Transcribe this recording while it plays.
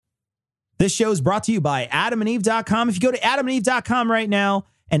This show is brought to you by adamandeve.com. If you go to adamandeve.com right now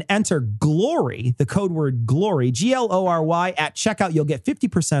and enter GLORY, the code word GLORY, GLORY, at checkout, you'll get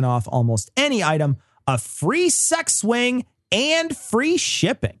 50% off almost any item, a free sex swing, and free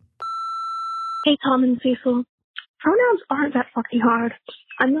shipping. Hey, Tom and Cecil. Pronouns aren't that fucking hard.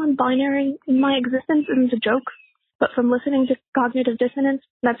 I'm non-binary. My existence isn't a joke. But from listening to Cognitive Dissonance,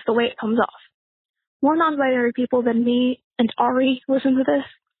 that's the way it comes off. More non-binary people than me and Ari listen to this,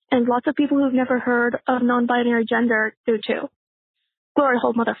 and lots of people who've never heard of non-binary gender do too. Glory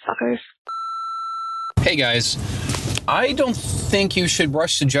hole, motherfuckers. Hey guys, I don't think you should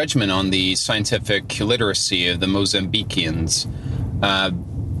rush to judgment on the scientific literacy of the Mozambiqueans.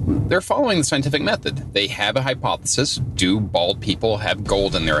 They're following the scientific method. They have a hypothesis. Do bald people have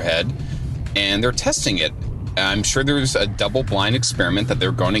gold in their head? And they're testing it. I'm sure there's a double-blind experiment that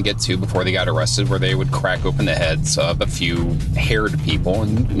they're going to get to before they got arrested where they would crack open the heads of a few haired people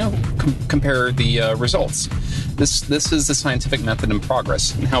and, compare the results. This is the scientific method in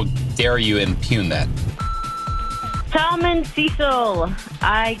progress. And how dare you impugn that? Tom and Cecil,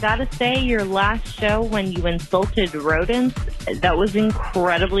 I gotta say, your last show when you insulted rodents, that was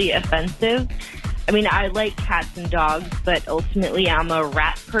incredibly offensive. I mean, I like cats and dogs, but ultimately I'm a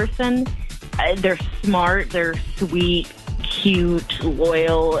rat person. They're smart, they're sweet, cute,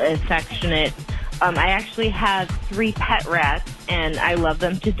 loyal, affectionate. I actually have 3 pet rats, and I love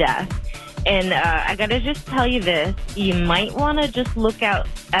them to death. And I gotta just tell you this, you might want to just look out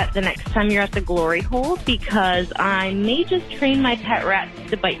at the next time you're at the glory hole, because I may just train my pet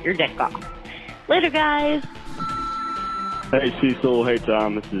rats to bite your dick off. Later, guys. Hey, Cecil. Hey,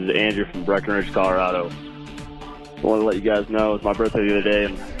 Tom. This is Andrew from Breckenridge, Colorado. I want to let you guys know it was my birthday the other day,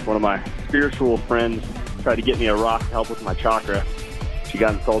 and one of my spiritual friends tried to get me a rock to help with my chakra. She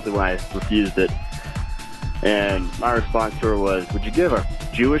got insulted when I refused it. And my response to her was, would you give a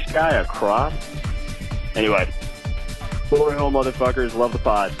Jewish guy a cross? Anyway, glory hole, motherfuckers. Love the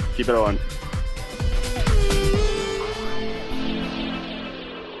pod. Keep it on.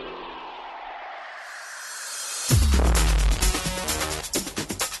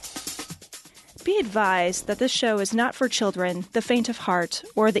 Be advised that this show is not for children, the faint of heart,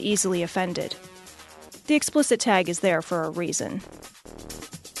 or the easily offended. The explicit tag is there for a reason.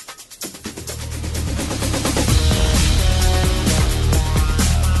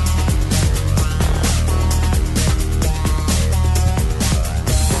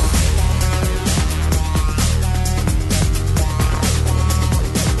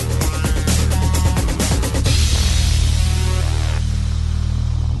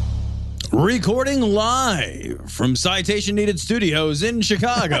 Recording live from Citation Needed Studios in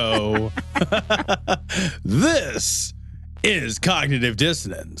Chicago. This is Cognitive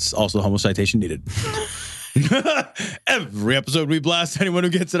Dissonance, also Homo Citation Needed. Every episode we blast anyone who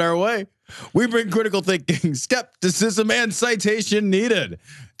gets in our way. We bring critical thinking, skepticism, and citation needed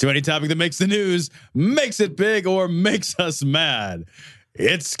to any topic that makes the news, makes it big, or makes us mad.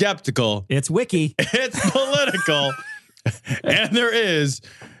 It's skeptical. It's wiki. It's political. And there is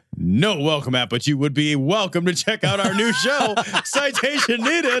no welcome app, but you would be welcome to check out our new show, Citation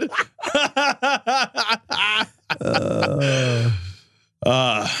Needed.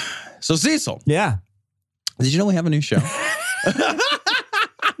 So Cecil. Yeah. Did you know we have a new show?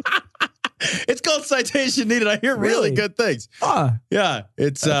 It's called Citation Needed. I hear really good things. Yeah,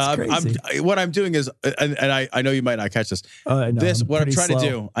 it's what I'm doing is, and I know you might not catch this. I know, what I'm trying to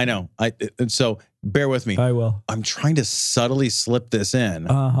do. I know. And so bear with me. I will. I'm trying to subtly slip this in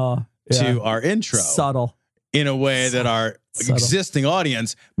to our intro. Subtle. In a way that our existing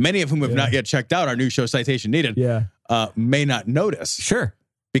audience, many of whom have not yet checked out our new show, Citation Needed, may not notice. Sure.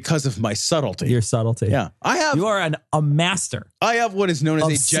 Because of my subtlety. Your subtlety. Yeah. You are a master. I have what is known as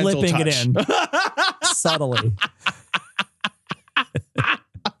a gentle slipping touch. it in. Subtly.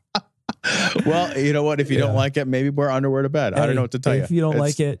 Well, you know what? If you don't like it, maybe wear underwear to bed. I don't know what to tell you. If you don't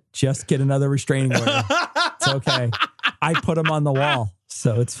like it, just get another restraining order. It's okay. I put them on the wall,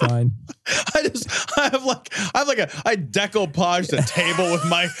 so it's fine. I decoupaged the table with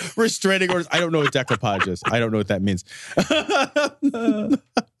my restraining orders. I don't know what decoupage is. I don't know what that means.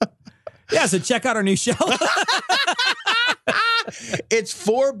 Yeah, so check out our new show. It's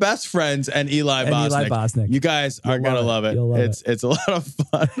 4 best friends and Eli Bosnick. You guys are going to love it. It's a lot of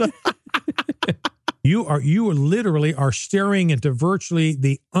fun. You literally are staring into virtually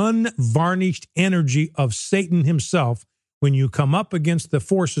the unvarnished energy of Satan himself when you come up against the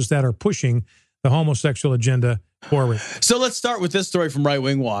forces that are pushing the homosexual agenda forward. So let's start with this story from Right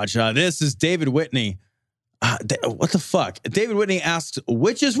Wing Watch. This is David Whitney. What the fuck? David Whitney asks,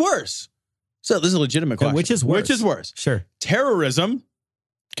 which is worse? So this is a legitimate question. Which is worse? Which is worse? Sure. Terrorism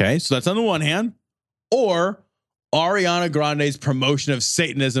Okay, so that's on the one hand. Or Ariana Grande's promotion of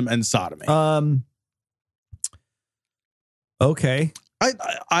Satanism and sodomy. Okay.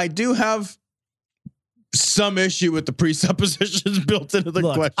 I do have some issue with the presuppositions built into the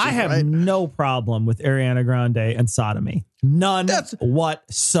question. I have no problem with Ariana Grande and sodomy. None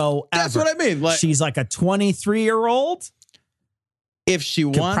whatsoever. That's what I mean. Like, she's like a 23-year-old. If she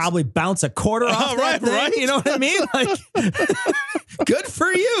could wants, probably bounce a quarter off that thing. Right. You know what I mean? Like, good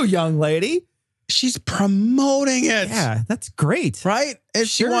for you, young lady. She's promoting it. Yeah, that's great. Right? If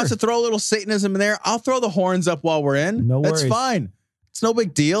she wants to throw a little Satanism in there, I'll throw the horns up while we're in. No worries. That's fine. It's no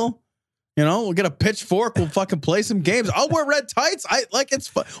big deal. You know, we'll get a pitchfork. We'll fucking play some games. I'll wear red tights. It's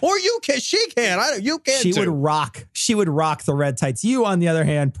fun. Or you can. She can. You can. She would rock. She would rock the red tights. You, on the other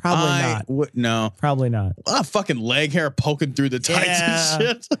hand, probably not. No, probably not. A lot of fucking leg hair poking through the tights and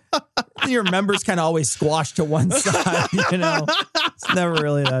shit. Your members kind of always squashed to one side. You know, it's never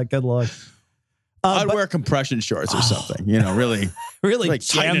really that good look. I'd wear compression shorts or something. You know, really like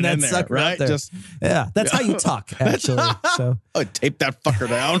jam that sucker right? up there. Just that's how you tuck, actually. So I'd tape that fucker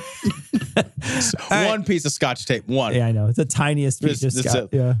down. One piece of Scotch tape. One. Yeah, I know. It's the tiniest piece of Scotch.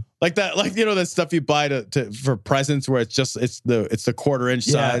 Yeah. Like that, like, you know, that stuff you buy for presents where it's the quarter-inch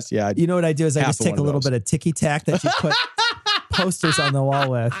size. Yeah. You know what I do is I just take a little bit of ticky tack that you put posters on the wall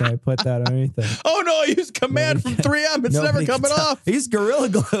with, and I put that underneath it. Oh no, I use Command from 3M. It's never coming off. I use Gorilla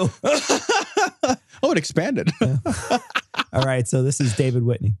Glue. Oh, it expanded. All right, so this is David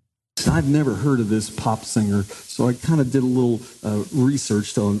Whitney. I've never heard of this pop singer, so I kind of did a little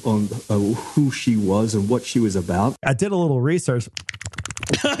research on who she was and what she was about. I did a little research.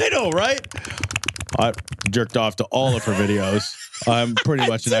 I know, right? I jerked off to all of her videos. I'm pretty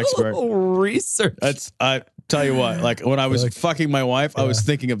much an expert. Research. I tell you what, like when I was fucking my wife, I was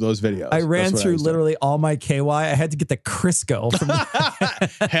thinking of those videos. I ran through literally all my KY. I had to get the Crisco from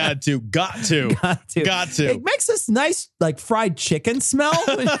got to. It makes this nice like fried chicken smell.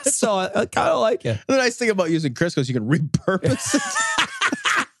 So I kind of like it. The nice thing about using Crisco is you can repurpose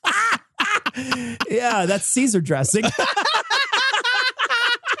it. Yeah, that's Caesar dressing.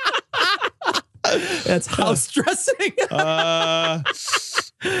 That's house dressing.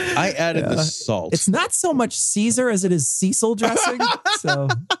 I added the salt. It's not so much Caesar as it is Cecil dressing. So,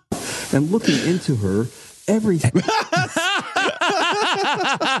 and looking into her, everything. That's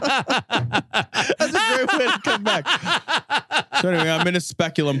a great way to come back. So anyway, I'm in a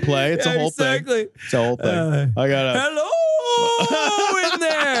speculum play. It's a whole thing. It's a whole thing. I got hello in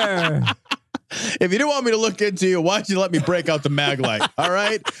there. If you didn't want me to look into you, why'd you let me break out the mag light? All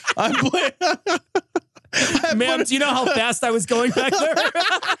right? I'm playing. Ma'am, do you know how fast I was going back there?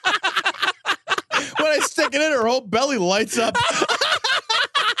 When I stick it in, her whole belly lights up.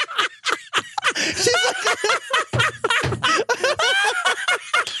 She's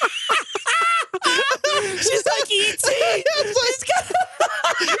like E.T.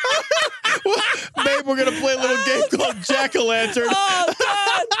 Babe, we're gonna play a little game called Jack-o'-lantern. Oh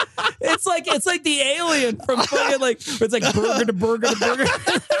God! It's like the alien from fucking like it's like burger to burger to burger.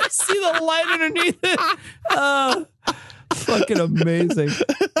 See the light underneath it. Fucking amazing.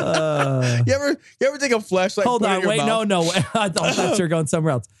 You ever take a flashlight? Hold on, wait, mouth? no. I thought you were going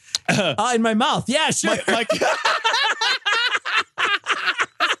somewhere else. In my mouth. Yeah, sure.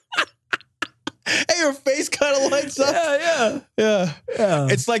 Hey, her face kind of lights up. Yeah.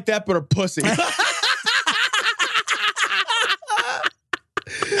 It's like that, but her pussy.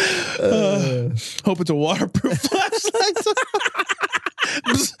 Hope it's a waterproof flashlight.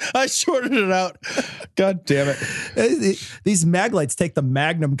 I shorted it out. God damn it. These mag lights take the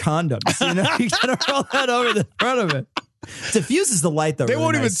Magnum condoms. You know, you gotta roll that over the front of it. Diffuses the light though. They really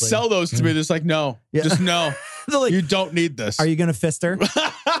won't even nicely. sell those to me. They're just like, no, just no. Like, you don't need this. Are you gonna fist her?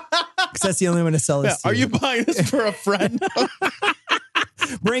 Because that's the only way to sell this. Are you buying this for a friend?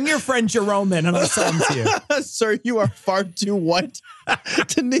 Bring your friend Jerome in and I'll sell him to you. Sir, you are far too white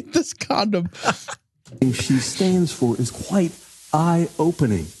to need this condom. She stands for is quite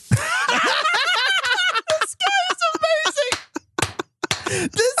eye-opening. This guy is amazing.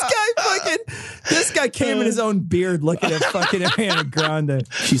 This guy came in his own beard looking at fucking Ariana Grande.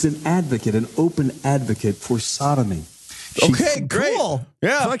 She's an advocate, an open advocate for sodomy. Okay, great. Cool.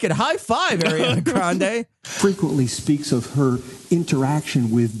 Yeah. Fucking high five, Ariana Grande. Frequently speaks of her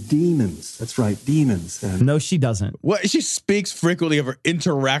interaction with demons. That's right, demons. And no, she doesn't. What? She speaks frequently of her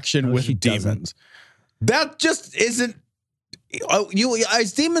interaction with demons. Doesn't. That just isn't.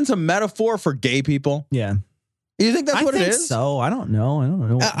 Is demons a metaphor for gay people? Yeah. You think that's what it is? So I don't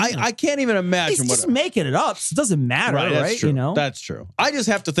know. I can't even imagine. He's just making it up. So it doesn't matter, right? That's true. You know, that's true. I just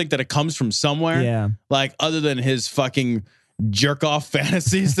have to think that it comes from somewhere. Yeah. Like other than his fucking jerk off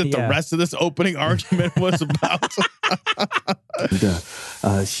fantasies that the rest of this opening argument was about.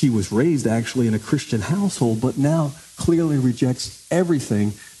 And, she was raised actually in a Christian household, but now clearly rejects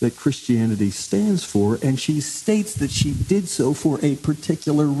everything that Christianity stands for. And she states that she did so for a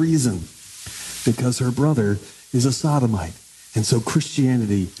particular reason, because her brother is a sodomite. And so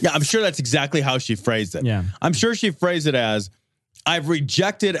Christianity... Yeah, I'm sure that's exactly how she phrased it. Yeah. I'm sure she phrased it as, I've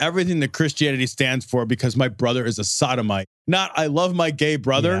rejected everything that Christianity stands for because my brother is a sodomite. Not, I love my gay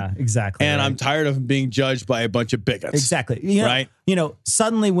brother. Yeah, exactly. And right. I'm tired of being judged by a bunch of bigots. Exactly. Right?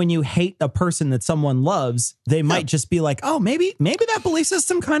 Suddenly when you hate a person that someone loves, they might just be like, oh, maybe that belief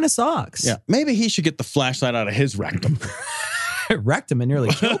system kind of sucks. Yeah. Maybe he should get the flashlight out of his rectum. It wrecked him and nearly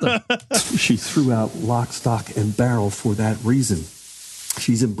killed him. She threw out lock, stock, and barrel for that reason.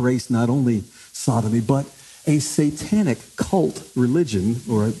 She's embraced not only sodomy, but a satanic cult religion,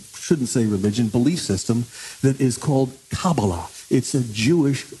 or I shouldn't say religion, belief system that is called Kabbalah. It's a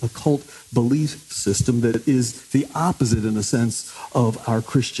Jewish occult belief system that is the opposite, in a sense, of our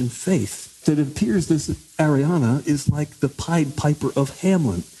Christian faith. That it appears this Ariana is like the Pied Piper of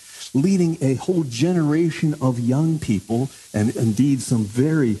Hamelin, leading a whole generation of young people, and indeed some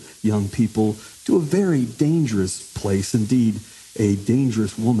very young people, to a very dangerous place. Indeed, a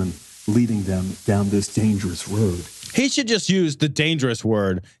dangerous woman leading them down this dangerous road. He should just use the dangerous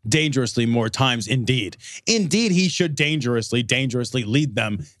word dangerously more times. Indeed, he should dangerously lead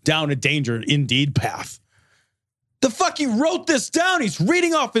them down a indeed path. The fuck, he wrote this down. He's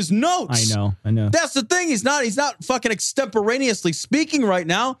reading off his notes. I know. That's the thing. He's not fucking extemporaneously speaking right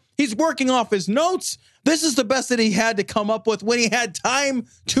now. He's working off his notes. This is the best that he had to come up with when he had time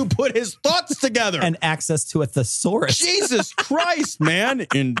to put his thoughts together. And access to a thesaurus. Jesus Christ, man.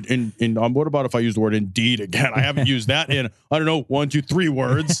 What about if I use the word indeed again? I haven't used that in, 1, 2, 3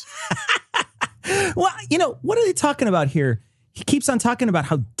 words. Well, what are they talking about here? He keeps on talking about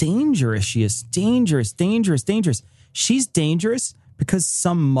how dangerous she is. Dangerous. She's dangerous because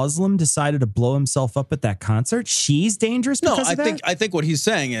some Muslim decided to blow himself up at that concert. She's dangerous because of that? I think what he's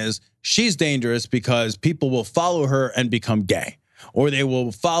saying is she's dangerous because people will follow her and become gay, or they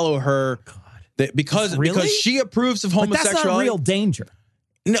will follow her because she approves of homosexuality. But that's not real danger.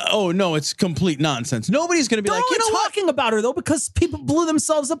 No, it's complete nonsense. Nobody's going to be like, talking about her though, because people blew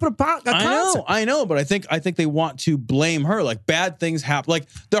themselves up at a concert. I know, but I think they want to blame her. Like bad things happen. Like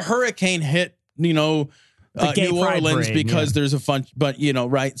the hurricane hit, New Orleans because there's a fun, but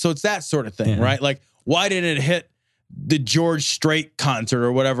right. So it's that sort of thing, right? Like why didn't it hit the George Strait concert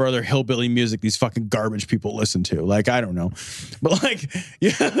or whatever other hillbilly music these fucking garbage people listen to? Like, I don't know, but like,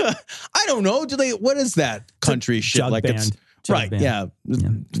 yeah, I don't know. What is that country shit? Like band. It's right. Yeah.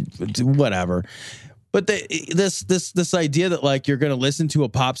 Whatever. But this idea that like you're going to listen to a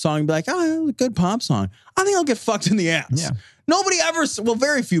pop song and be like, oh, a good pop song. I think I'll get fucked in the ass. Yeah. Nobody ever. Well,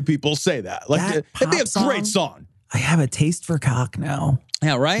 very few people say that. Like it'd be a great song. I have a taste for cock now.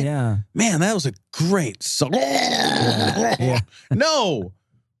 Yeah. Right. Yeah. Man, that was a great song. Yeah. No,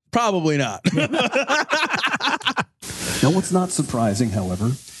 probably not. Now, what's not surprising, however,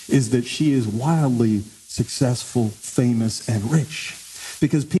 is that she is wildly successful, famous, and rich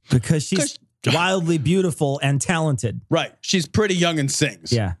because she's wildly beautiful and talented. Right. She's pretty young and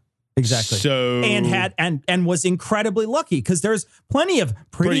sings. Yeah, exactly. So and was incredibly lucky because there's plenty of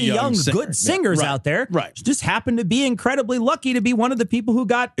pretty young good singers out there. Right. She just happened to be incredibly lucky to be one of the people who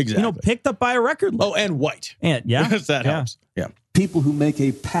got picked up by a record label. Oh, and white. And that helps. Yeah. People who make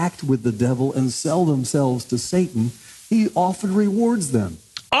a pact with the devil and sell themselves to Satan, he often rewards them.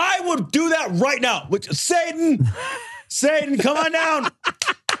 I would do that right now. Satan, come on down.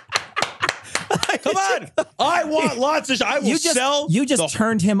 Come on. I want lots of I will sell. You just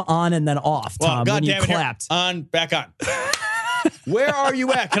turned him on and then off, Tom, when you clapped. Back on. Where are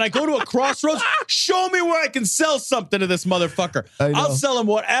you at? Can I go to a crossroads? Show me where I can sell something to this motherfucker. I'll sell him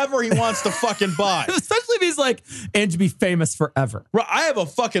whatever he wants to fucking buy. Especially if he's like, and to be famous forever. Right, I have a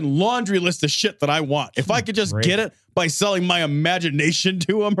fucking laundry list of shit that I want. If I could just get it by selling my imagination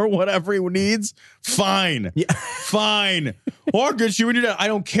to him or whatever he needs, fine. Yeah. Fine. Or good shit, I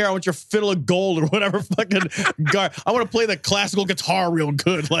don't care. I want your fiddle of gold or whatever fucking I want to play the classical guitar real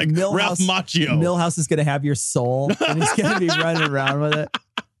good, like Ralph Macchio. Milhouse is going to have your soul, and he's going to be running around with it.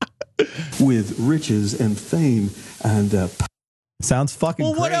 With riches and fame and sounds fucking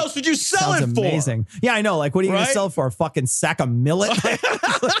well, great. What else would you sell it for? Amazing. Yeah, I know. Like, what are you going to sell for? A fucking sack of millet?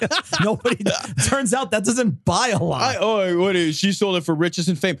 Nobody. Turns out that doesn't buy a lot. She sold it for riches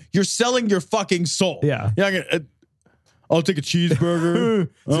and fame. You're selling your fucking soul. Yeah. I'll take a cheeseburger.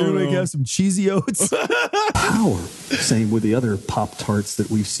 Does anybody have some cheesy oats? Power. Same with the other Pop-Tarts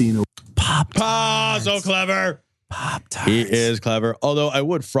that we've seen. Pop-Tarts. So clever. Pop-Tarts. He is clever. Although I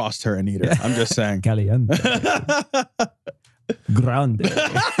would frost her and eat her. I'm just saying. Caliente. Grande.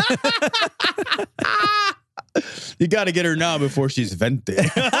 You got to get her now before she's venti.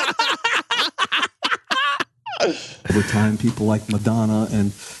 Over time, people like Madonna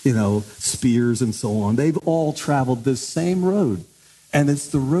and, Spears and so on, they've all traveled this same road. And it's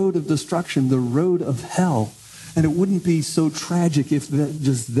the road of destruction, the road of hell. And it wouldn't be so tragic if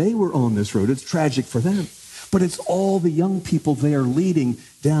just they were on this road. It's tragic for them. But it's all the young people they are leading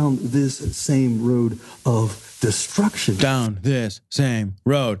down this same road of destruction. Down this same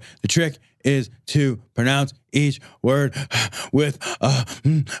road. The trick is to pronounce each word with a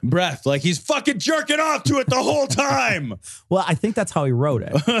breath, like he's fucking jerking off to it the whole time. Well, I think that's how he wrote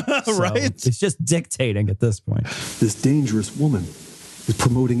it. Right? It's just dictating at this point. This dangerous woman is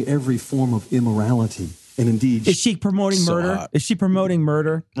promoting every form of immorality. And indeed, Is she promoting So murder? hot. Is she promoting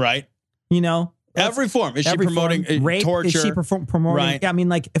murder? Right. Every form. Is she promoting rape? torture? Is she promoting? Right. Yeah, I mean,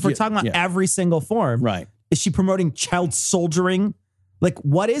 like, if we're talking about every single form, Right. Is she promoting child soldiering? Like,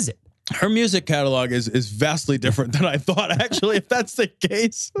 what is it? Her music catalog is vastly different than I thought, actually, if that's the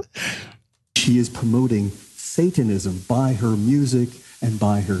case. she is promoting Satanism by her music and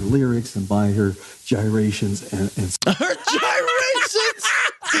by her lyrics and by her gyrations and Her gyrations.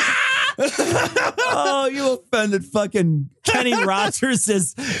 Oh, you offended fucking Kenny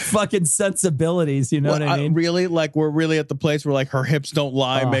Rogers' fucking sensibilities. You know what I mean? Really? Like, we're really at the place where, like, her hips don't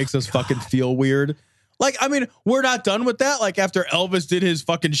lie makes us fucking feel weird. Like, I mean, we're not done with that. Like, after Elvis did his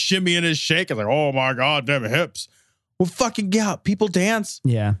fucking shimmy and his shake, it's like, oh my God, them hips. Well, fucking, yeah, people dance.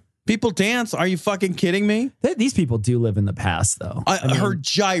 Yeah. People dance. Are you fucking kidding me? These people do live in the past, though. Her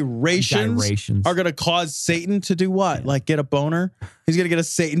gyrations are going to cause Satan to do what? Like, get a boner? He's going to get a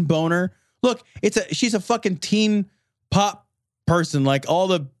Satan boner. Look, she's a fucking teen pop person. Like, all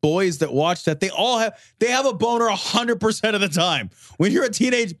the boys that watch that, they have a boner 100% of the time. When you're a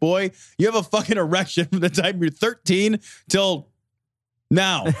teenage boy, you have a fucking erection from the time you're 13 till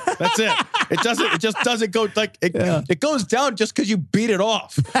now. That's it. It just doesn't go like it goes down just because you beat it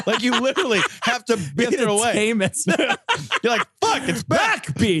off. Like, you literally have to beat it away. Tame it. You're like, fuck, it's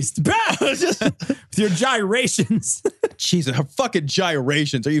back. Beast, back. With your gyrations. Jesus, her fucking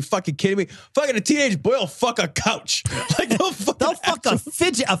gyrations. Are you fucking kidding me? Fucking a teenage boy will fuck a couch. Like, they'll fuck a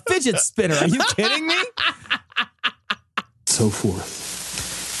fidget spinner. Are you kidding me? so forth.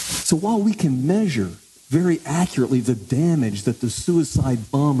 So while we can measure very accurately the damage that the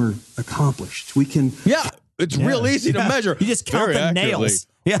suicide bomber accomplished, we can... Yeah, it's real easy to measure. You just count very the accurately. nails.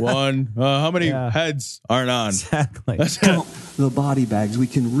 Yeah. One, how many heads aren't on? Exactly. count the body bags. We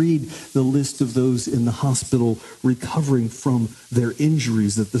can read the list of those in the hospital recovering from their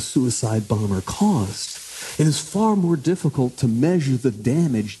injuries that the suicide bomber caused. It is far more difficult to measure the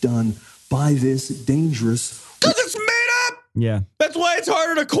damage done by this dangerous... Because it's made up! Yeah. That's why it's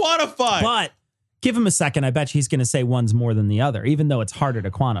harder to quantify. But give him a second. I bet you he's going to say one's more than the other, even though it's harder to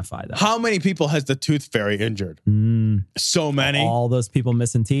quantify that. How many people has the tooth fairy injured? So many. All those people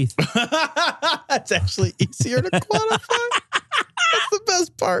missing teeth. That's actually easier to quantify. That's the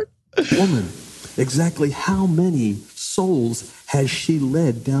best part. Woman, exactly how many souls has she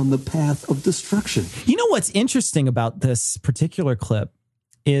led down the path of destruction? You know what's interesting about this particular clip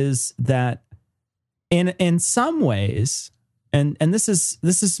is that in some ways, and this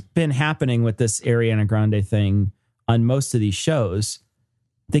has been happening with this Ariana Grande thing on most of these shows,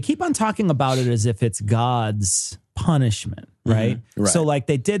 they keep on talking about it as if it's God's punishment, right? Mm-hmm. Right. So like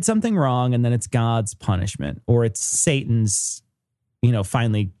they did something wrong and then it's God's punishment, or it's Satan's,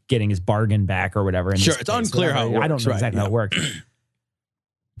 finally getting his bargain back or whatever. Sure, it's unclear how it works. I don't know exactly how it works.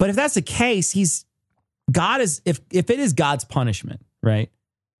 But if that's the case, if it is God's punishment, right?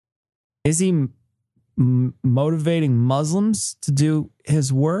 Is he motivating Muslims to do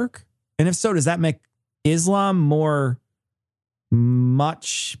his work? And if so, does that make Islam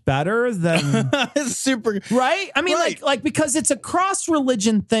much better than super right? I mean, right. like because it's a cross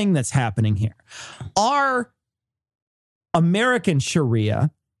religion thing that's happening here. Our American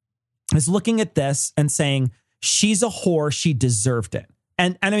Sharia is looking at this and saying she's a whore, she deserved it.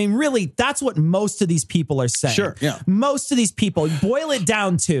 And I mean, really, that's what most of these people are saying. Sure, yeah. Most of these people, boil it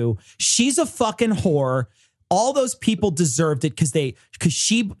down to, she's a fucking whore. All those people deserved it because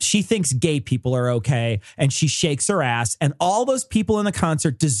she thinks gay people are okay and she shakes her ass, and all those people in the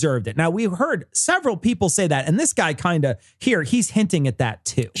concert deserved it. Now, we've heard several people say that, and this guy he's hinting at that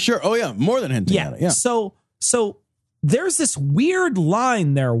too. Sure. Oh yeah, more than hinting at it. Yeah. So there's this weird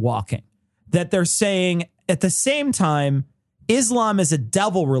line they're walking that they're saying at the same time, Islam is a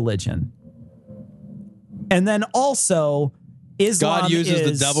devil religion. And then also Islam God uses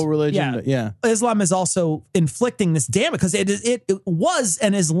is, the devil religion. Yeah. Islam is also inflicting this damage because it was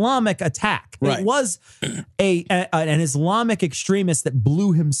an Islamic attack. Right. It was an Islamic extremist that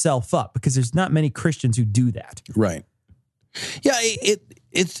blew himself up because there's not many Christians who do that. Right. Yeah.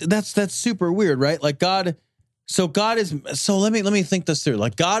 That's super weird, right? Like God. So let me think this through.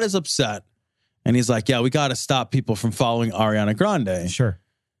 Like God is upset and he's like, yeah, we got to stop people from following Ariana Grande. Sure.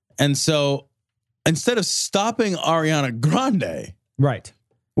 And so instead of stopping Ariana Grande, right,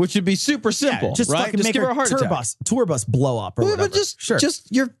 which would be super simple, just right? fucking make give her a heart tour bus blow up or whatever. But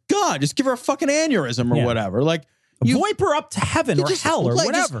just you're God. Just give her a fucking aneurysm or whatever. Like wipe her up to heaven or hell or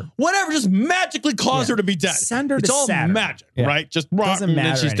whatever. Just magically cause her to be dead. Send her it's to all Saturn. magic, right? Just doesn't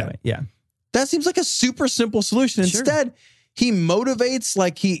matter. she's anyway. dead. Yeah. That seems like a super simple solution. Sure. Instead, he motivates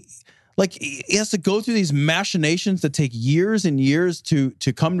he has to go through these machinations that take years and years to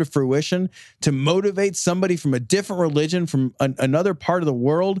come to fruition, to motivate somebody from a different religion, from another part of the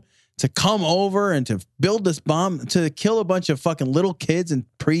world, to come over and to build this bomb, to kill a bunch of fucking little kids and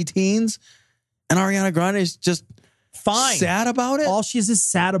preteens. And Ariana Grande is just fine, sad about it. All she is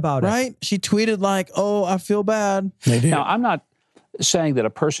sad about it. it. Right? She tweeted like, "Oh, I feel bad." Now, I'm not saying that a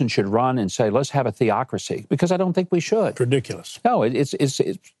person should run and say, let's have a theocracy, because I don't think we should. Ridiculous. No, it's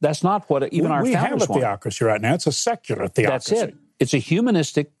that's not what even our we founders have a want. Theocracy right now. It's a secular theocracy. That's it. It's a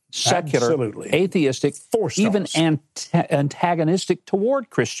humanistic, secular, Absolutely. atheistic, even antagonistic toward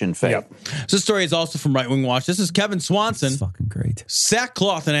Christian faith. Yep. This story is also from Right Wing Watch. This is Kevin Swanson. That's fucking great.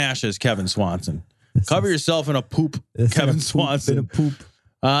 Sackcloth and ashes, Kevin Swanson. Cover yourself in a poop, Kevin Swanson. In a poop.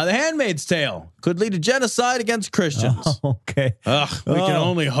 The Handmaid's Tale could lead to genocide against Christians. Oh, okay. We can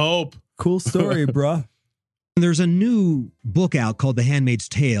only hope. Cool story, bruh. There's a new book out called The Handmaid's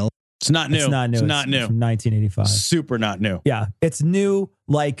Tale. It's not new. It's not new. It's not new. From 1985. Super not new. Yeah. It's new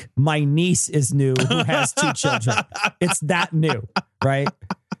like my niece is new who has 2 children. It's that new, right?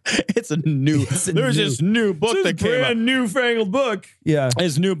 There's this new book that came out. Newfangled book. Yeah.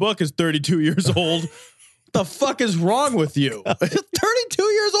 His new book is 32 years old. The fuck is wrong with you? 32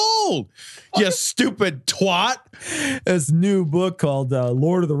 years old, you stupid twat. This new book called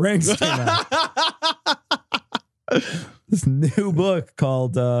Lord of the Rings came out. This new book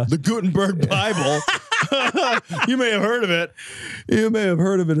called The Gutenberg Bible. You may have heard of it.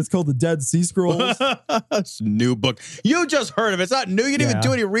 It's called The Dead Sea Scrolls. It's a new book. You just heard of it. It's not new. You didn't even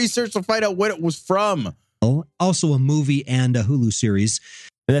do any research to find out what it was from. Also a movie and a Hulu series.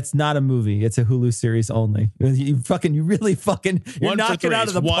 That's not a movie. It's a Hulu series only. You're knocking out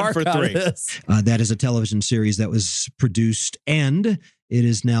of the park on this. That is a television series that was produced and it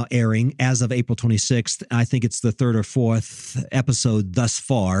is now airing as of April 26th. I think it's the 3rd or 4th episode thus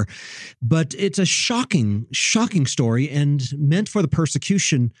far. But it's a shocking story and meant for the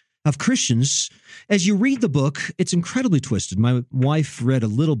persecution of Christians. As you read the book, it's incredibly twisted. My wife read a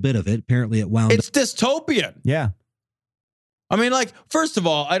little bit of it. Apparently it wound It's dystopian. Yeah. I mean, like, first of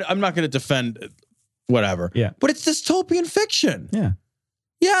all, I'm not going to defend whatever. Yeah. But it's dystopian fiction. Yeah.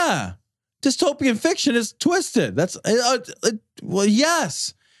 Yeah. Dystopian fiction is twisted. That's, well,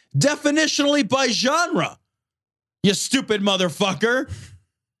 yes. Definitionally by genre. You stupid motherfucker.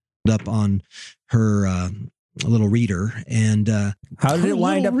 up on her little reader. And how did it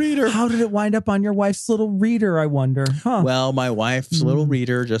wind up? How did it wind up on your wife's little reader? I wonder. Huh? Well, my wife's little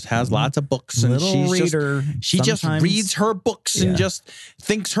reader just has lots of books, and she just reads her books and just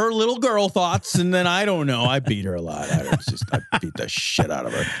thinks her little girl thoughts. And then I don't know. I beat her a lot. I beat the shit out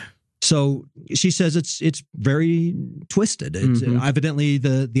of her. So she says it's very twisted. It's, evidently,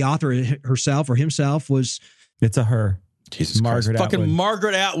 the author herself or himself was. It's a her. Jesus Margaret Christ. Fucking Atwood.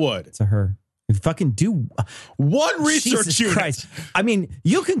 Margaret Atwood. It's a her. Fucking do one research Jesus unit. Christ. I mean,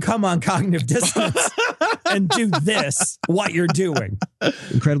 you can come on Cognitive Dissonance and do this, what you're doing.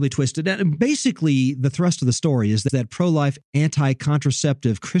 Incredibly twisted. And basically, the thrust of the story is that pro-life,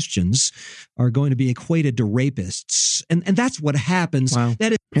 anti-contraceptive Christians are going to be equated to rapists. And that's what happens. Wow.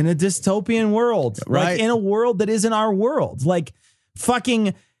 That is in a dystopian world. Right. Like in a world that isn't our world. Like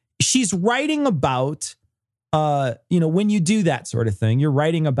fucking, she's writing about, when you do that sort of thing, you're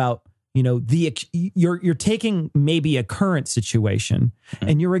writing about, you're taking maybe a current situation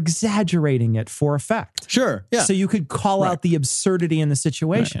and you're exaggerating it for effect. Sure. Yeah. So you could call out the absurdity in the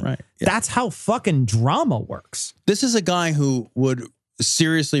situation. Right. Yeah. That's how fucking drama works. This is a guy who would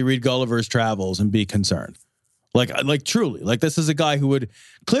seriously read Gulliver's Travels and be concerned. Like truly. Like this is a guy who would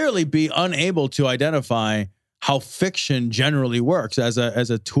clearly be unable to identify how fiction generally works as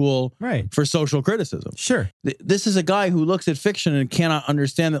a tool for social criticism. Sure. This is a guy who looks at fiction and cannot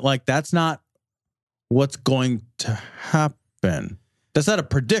understand that, like, that's not what's going to happen. That's not a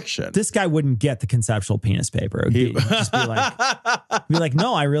prediction. This guy wouldn't get the conceptual penis paper. He'd just be like,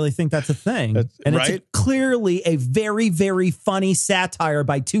 no, I really think that's a thing. And right? it's clearly a very, very funny satire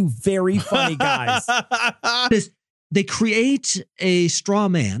by two very funny guys. They create a straw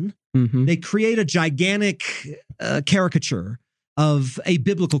man. Mm-hmm. They create a gigantic caricature of a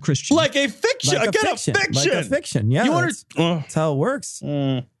biblical Christian. Like a fiction. Like a Again, fiction. a fiction. Like a fiction. Yeah. That's how it works.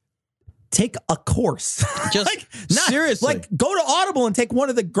 Take a course. Just seriously. Like, go to Audible and take one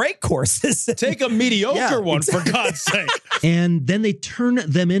of the great courses. Take a mediocre one, for God's sake. And then they turn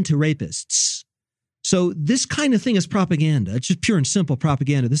them into rapists. So this kind of thing is propaganda. It's just pure and simple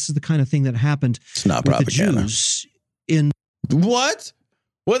propaganda. This is the kind of thing that happened It's not with propaganda. the Jews in What?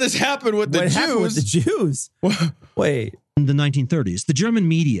 What has happened with the What Jews? happened with the Jews? Wait. in the 1930s. The German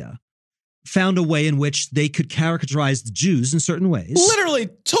media found a way in which they could characterize the Jews in certain ways. Literally,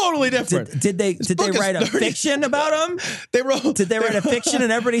 totally different. Did they book is write a 30 fiction about them? Did they write a fiction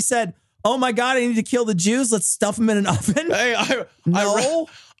and everybody said, "Oh my God, I need to kill the Jews. Let's stuff them in an oven." Hey,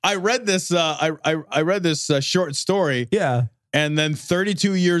 I read this. I read this short story. Yeah, and then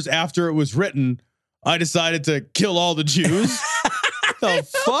 32 years after it was written, I decided to kill all the Jews. The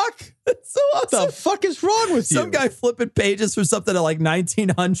fuck? That's so awesome. What the fuck is wrong with you? Some guy flipping pages for something at like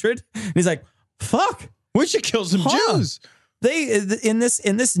 1900. And he's like, "Fuck, we should kill some Jews." They in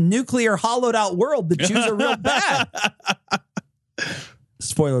this nuclear hollowed out world, the Jews are real bad.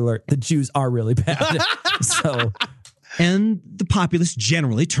 Spoiler alert: the Jews are really bad. So, and the populace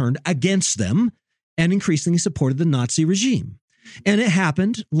generally turned against them and increasingly supported the Nazi regime. And it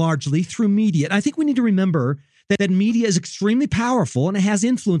happened largely through media. And I think we need to remember that media is extremely powerful and it has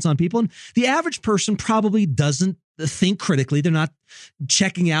influence on people. And the average person probably doesn't think critically. They're not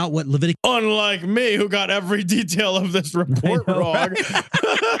checking out what Leviticus. Unlike me, who got every detail of this report wrong. Right?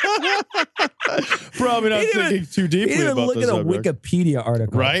 Probably not thinking too deeply even about look this at a subject. Wikipedia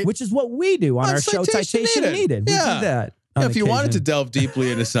article, Right? Which is what we do on our show, Citation Needed. We do that. Yeah, on if you wanted to occasion. delve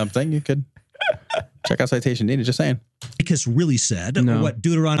deeply into something, you could check out Citation Needed. Just saying. Leviticus really said, or what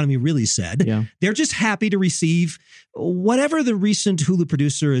Deuteronomy really said. Yeah. They're just happy to receive whatever the recent Hulu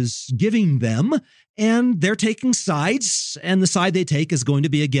producer is giving them, and they're taking sides, and the side they take is going to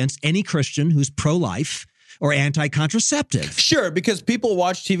be against any Christian who's pro-life or anti-contraceptive. Sure, because people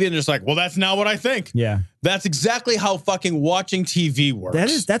watch TV and they're just like, well, that's not what I think. Yeah. That's exactly how fucking watching TV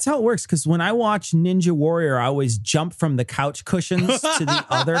works. That's how it works. Because when I watch Ninja Warrior, I always jump from the couch cushions to the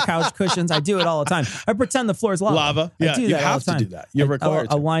other couch cushions. I do it all the time. I pretend the floor is lava. Lava. Yeah, I do you that all have the to time. do that. You're required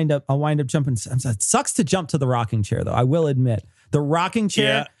I'll to. wind up jumping. It sucks to jump to the rocking chair, though. I will admit, the rocking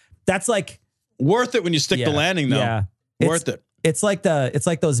chair. Yeah. That's like worth it when you stick the landing, though. Yeah, Worth it. It's like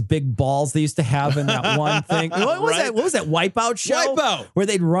those big balls they used to have in that one thing. What was that? What was that Wipeout show? Wipeout. Where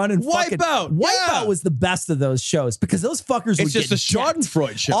they'd run and Wipeout. Wipeout was the best of those shows because those fuckers. It's just a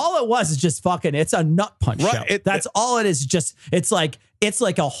Schadenfreude show. All it was is just fucking. It's a nut punch Right. show. That's all it is. Just it's like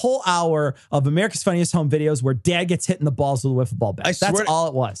a whole hour of America's Funniest Home Videos where Dad gets hit in the balls with a wiffle ball bat. I That's swear all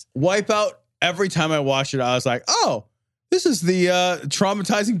it was. Wipeout. Every time I watched it, I was like, oh, this is the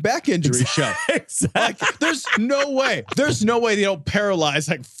traumatizing back injury show. Exactly. Like, there's no way they don't paralyze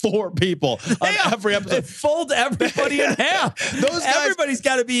like 4 people on every They episode. fold everybody in half. Those guys- Everybody's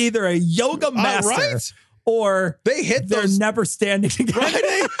got to be either a yoga master right? or They hit they're those. never standing again.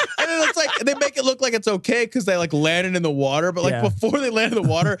 Right? And it's like they make it look like it's okay because they like landed in the water, but like Yeah. before they land in the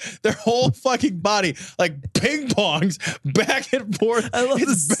water, their whole fucking body like ping pongs back and forth. I love the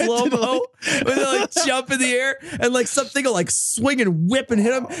It's bent slow into, mo when they like jump in the air and like something will like swing and whip and hit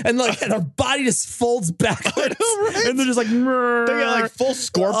them and like and our body just folds backwards right? and they're just like They got like full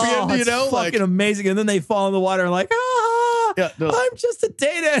scorpion, it's you know, fucking like amazing. And then they fall in the water and like Yeah, no. I'm just a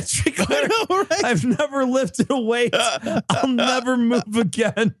data entry clerk. I know, right? I've never lifted a weight. I'll never move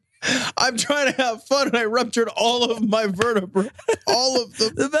again. I'm trying to have fun and I ruptured all of my vertebrae. All of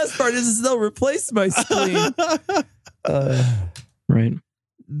them. The best part is they'll replace my spleen. Right.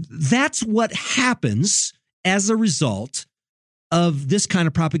 That's what happens as a result of this kind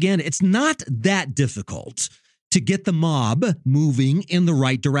of propaganda. It's not that difficult to get the mob moving in the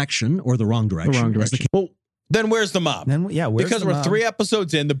right direction or the wrong direction. The wrong as the direction. Well, then where's the mob? Then where's because the we're mob? 3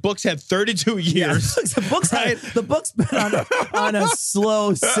 episodes in. The book's had 32 years. The book's been on a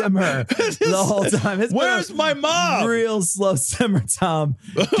slow simmer the whole time. It's been Where's my mom? Real slow simmer, Tom.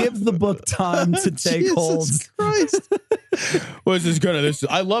 Give the book time to take hold. Jesus Christ. Well, this is gonna.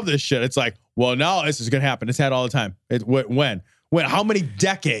 I love this shit. It's like, well, now this is gonna happen. It's had all the time. When? How many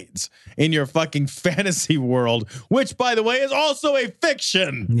decades in your fucking fantasy world? Which, by the way, is also a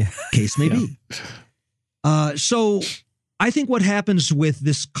fiction. Yeah. Case may be. So I think what happens with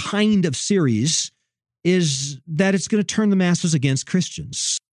this kind of series is that it's going to turn the masses against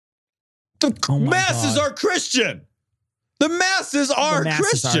Christians. The masses are Christian. The masses are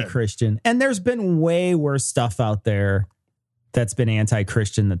Christian. And there's been way worse stuff out there that's been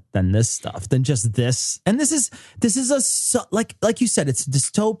anti-Christian than this stuff, than just this. And this is like you said, it's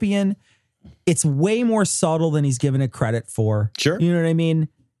dystopian. It's way more subtle than he's given it credit for. Sure. You know what I mean?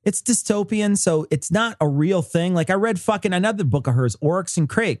 It's dystopian, so it's not a real thing. Like I read fucking another book of hers, Oryx and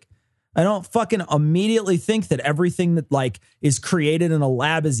Crake. I don't fucking immediately think that everything that like is created in a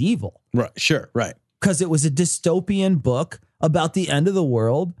lab is evil. Right. Sure. Right. Because it was a dystopian book about the end of the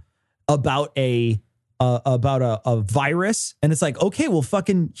world, about a virus. And it's like, okay, well,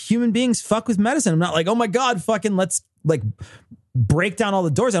 fucking human beings fuck with medicine. I'm not like, oh my God, fucking let's like break down all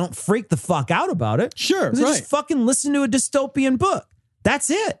the doors. I don't freak the fuck out about it. Sure. Right. Just fucking listen to a dystopian book. That's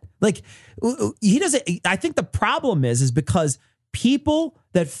it. Like he doesn't, I think the problem is because people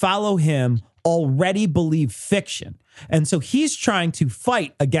that follow him already believe fiction. And so he's trying to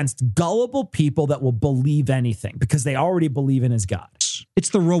fight against gullible people that will believe anything because they already believe in his God. It's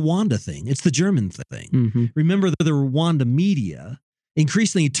the Rwanda thing. It's the German thing. Mm-hmm. Remember that the Rwanda media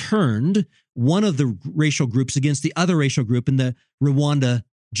increasingly turned one of the racial groups against the other racial group in the Rwanda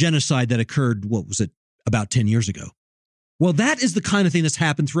genocide that occurred, what was it, about 10 years ago. Well, that is the kind of thing that's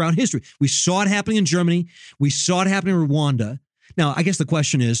happened throughout history. We saw it happening in Germany. We saw it happening in Rwanda. Now, I guess the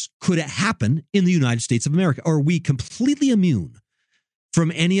question is, could it happen in the United States of America? Or are we completely immune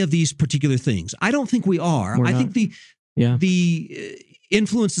from any of these particular things? I don't think we are. I think the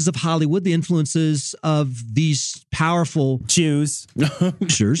influences of Hollywood, the influences of these powerful Jews,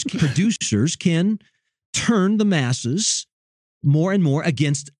 producers can turn the masses more and more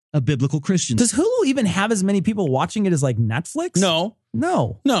against a biblical Christian. Does Hulu even have as many people watching it as like Netflix? No.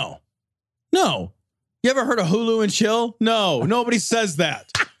 You ever heard of Hulu and Chill? No, nobody says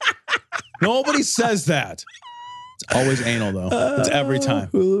that. Nobody says that. It's always anal, though. It's every time.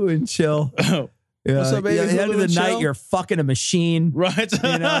 Hulu and Chill. Yeah. What's up, baby? At the end of the Hulu and night, Chill? You're fucking a machine. Right.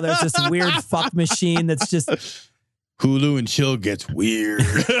 You know, there's this weird fuck machine that's just... Hulu and Chill gets weird.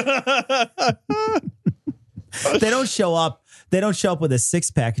 They don't show up. They don't show up with a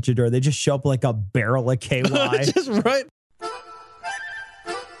six-pack at your door. They just show up like a barrel of KY. Just right.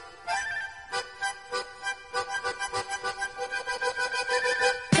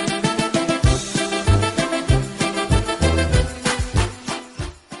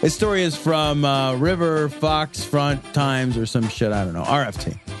 This story is from River, Fox, Front, Times, or some shit. I don't know.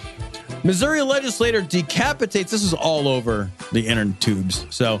 RFT. Missouri legislator decapitates. This is all over the internet tubes.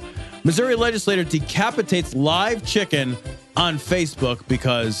 So, Missouri legislator decapitates live chicken on Facebook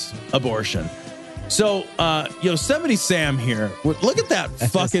because abortion. So, Yosemite Sam here. Look at that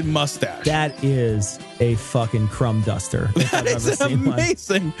fucking mustache. That is a fucking crumb duster. That is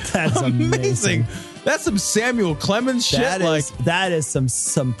amazing. That's amazing. That's some Samuel Clemens shit. That is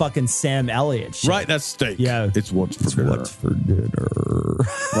some fucking Sam Elliott shit. Right, that's steak. Yeah. It's what's for dinner.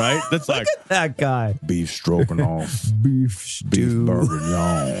 Right? That's Look at that guy. Beef stroganoff. Beef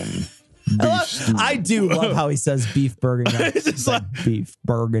bourguignon. I do love how he says beef bourguignon. It's like beef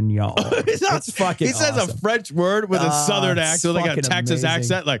bourguignon. That's fucking He says awesome. a French word with a southern accent, like a Texas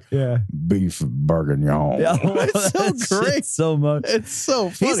accent, like beef bourguignon. Yeah, it's so great. So much. It's so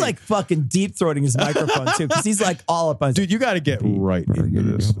funny. He's like fucking deep throating his microphone too, because he's like all up on. Dude, you got to get right into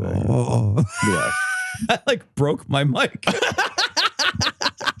this thing. Yeah. I like broke my mic.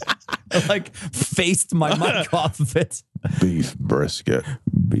 I like faced my mic off of it. Beef brisket.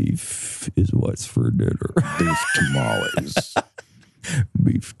 Beef is what's for dinner. Beef tamales.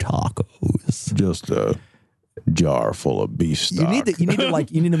 Beef tacos. Just a jar full of beef stock. You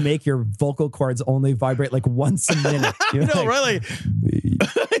need to make your vocal cords only vibrate like once a minute. You know, really?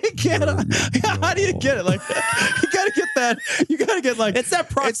 How do you get it? Like, you gotta get that. You gotta get like it's that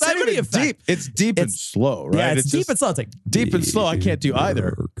proximity effect. Deep. It's deep and slow, right? Yeah, it's deep and slow. It's like deep and slow. I can't do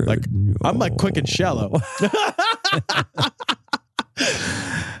either. Like I'm like quick and shallow.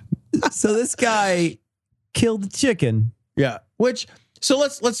 So this guy killed the chicken. Yeah. So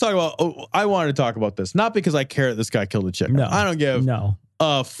let's talk about. I wanted to talk about this not because I care that this guy killed a chicken. No, I don't give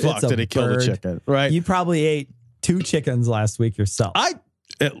a fuck that he killed a chicken. Right? You probably ate 2 chickens last week yourself.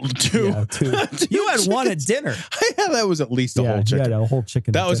 Two. Yeah, 2. You had one at dinner. That was at least a whole chicken. You had a whole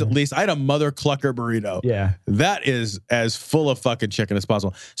chicken. That was at least. I had a Mother Clucker burrito. Yeah, that is as full of fucking chicken as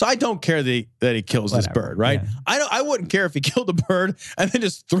possible. So I don't care that he kills this bird. Right? Yeah. I wouldn't care if he killed a bird and then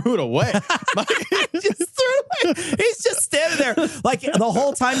just threw it away. Just threw it away. He's just standing there like the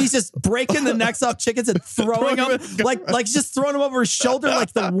whole time. He's just breaking the necks off chickens and throwing them like he's just throwing them over his shoulder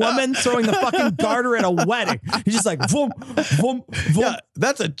like the woman throwing the fucking garter at a wedding. He's just like boom, boom, boom. Yeah,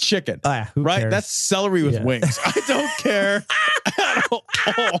 That's a chicken, who right? cares? That's celery with wings. I don't care at all.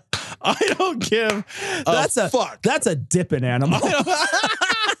 I don't give a fuck. That's a dipping animal.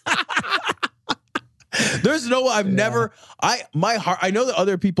 There's no, my heart, I know that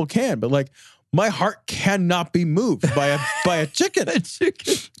other people can, but like my heart cannot be moved by a chicken.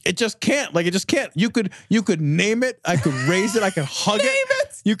 It just can't. Like, it just can't. You could name it. I could raise it. I could hug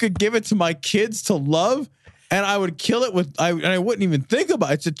it. You could give it to my kids to love, and I would kill it and I wouldn't even think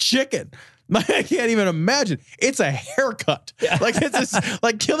about it. It's a chicken. I can't even imagine. It's a haircut. Like, it's just,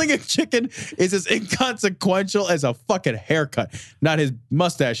 like, killing a chicken is as inconsequential as a fucking haircut. Not his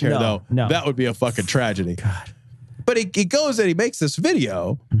mustache hair, though. No. That would be a fucking tragedy. God. But he goes and he makes this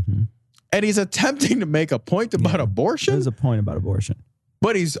video, and he's attempting to make a point about abortion. There's a point about abortion.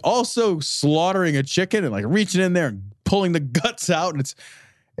 But he's also slaughtering a chicken and like reaching in there and pulling the guts out. And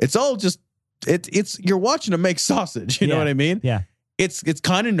it's all just, it's you're watching him make sausage. You know what I mean? Yeah. It's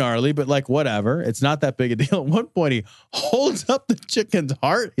kind of gnarly, but like, whatever. It's not that big a deal. At one point, he holds up the chicken's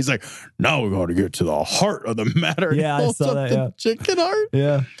heart. He's like, now we got to get to the heart of the matter. Yeah, I saw that. The chicken heart.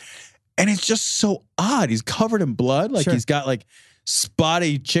 Yeah. And it's just so odd. He's covered in blood. Like, he's got like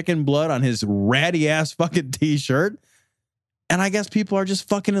spotty chicken blood on his ratty ass fucking t-shirt. And I guess people are just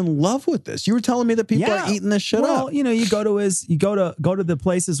fucking in love with this. You were telling me that people are eating this shit up. Well, you know, you go to the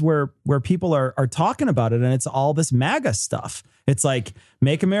places where people are talking about it, and it's all this MAGA stuff. It's like,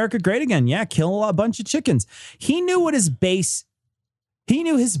 make America great again. Yeah, kill a bunch of chickens. He knew his base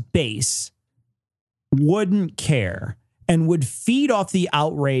wouldn't care and would feed off the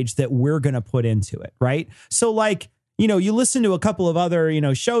outrage that we're going to put into it, right? So like, you know, you listen to a couple of other, you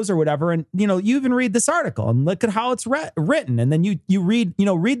know, shows or whatever, and, you know, you even read this article and look at how it's written. And then you read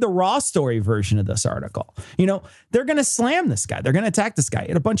the raw story version of this article. You know, they're going to slam this guy. They're going to attack this guy.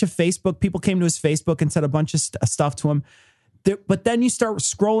 And a bunch of people came to his Facebook and said a bunch of stuff to him. But then you start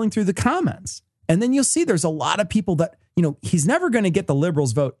scrolling through the comments, and then you'll see there's a lot of people that, you know, he's never going to get the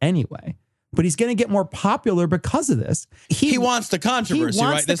liberals vote anyway, but he's going to get more popular because of this. He wants the controversy,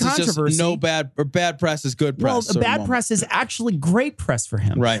 right? This is just no bad press is good press. Well, the bad press is actually great press for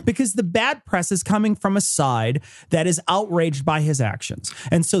him. Right. Because the bad press is coming from a side that is outraged by his actions.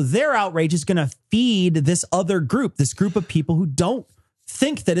 And so their outrage is going to feed this other group, this group of people who don't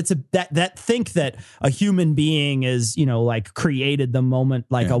think that that think that a human being is, you know, like created the moment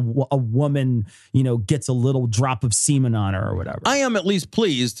like a woman, you know, gets a little drop of semen on her or whatever. I am at least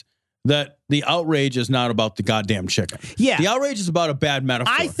pleased that the outrage is not about the goddamn chicken. Yeah. The outrage is about a bad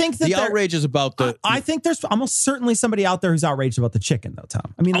metaphor. I think that the outrage is about the... I think there's almost certainly somebody out there who's outraged about the chicken, though,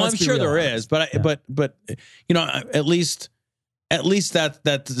 Tom. I mean, I'm sure there is, but you know, at least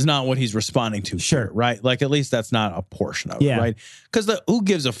that is not what he's responding to. Sure. Right? Like, at least that's not a portion of it, right? Because who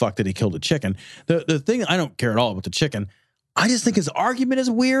gives a fuck that he killed a chicken? The thing, I don't care at all about the chicken. I just think his argument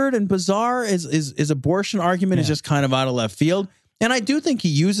is weird and bizarre. His abortion argument is just kind of out of left field. And I do think he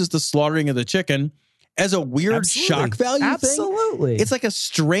uses the slaughtering of the chicken as a weird shock value thing. Absolutely. It's like a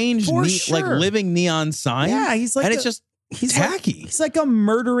strange, like living neon sign. Yeah, he's like, and it's just tacky. He's like a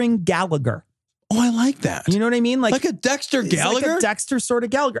murdering Gallagher. Oh, I like that. You know what I mean? Like a Dexter Gallagher? Like a Dexter sort of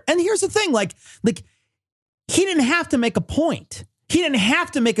Gallagher. And here's the thing, like he didn't have to make a point. He didn't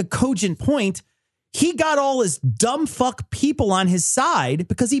have to make a cogent point. He got all his dumb fuck people on his side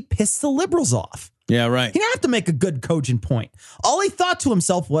because he pissed the liberals off. Yeah, right. He didn't have to make a good cogent point. All he thought to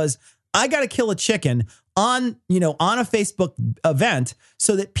himself was, I got to kill a chicken on a Facebook event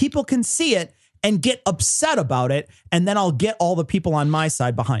so that people can see it and get upset about it, and then I'll get all the people on my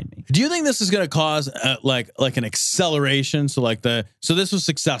side behind me. Do you think this is going to cause like an acceleration? So this was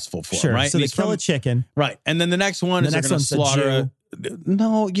successful for him, right? So they kill a chicken, right? And then the next one is they're going to slaughter.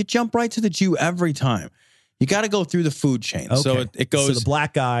 No, you jump right to the Jew every time. You got to go through the food chain. Okay. So it goes. So the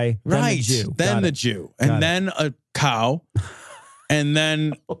black guy, right? Then the Jew, and then a cow. And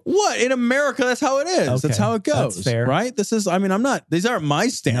then what? In America, that's how it is. Okay. That's how it goes. That's fair. Right? These aren't my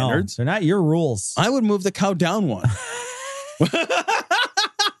standards. No, they're not your rules. I would move the cow down one.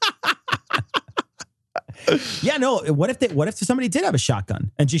 Yeah, no. What if somebody did have a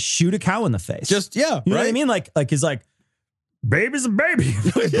shotgun and just shoot a cow in the face? You know what I mean? Like he's like, baby's a baby.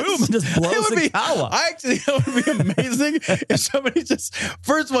 Boom, and just blows the cow up. Actually, that would be amazing if somebody just,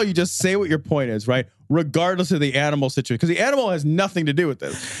 first of all, you just say what your point is, right? Regardless of the animal situation. Because the animal has nothing to do with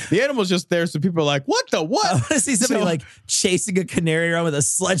this. The animal's just there, so people are like, what the what? I want to see somebody like chasing a canary around with a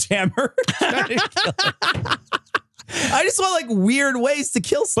sledgehammer. I just want like weird ways to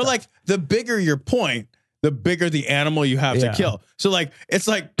kill stuff. But like the bigger your point, the bigger the animal you have to kill. So like it's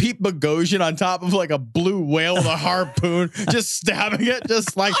like Pete Boghossian on top of like a blue whale with a harpoon, just stabbing it,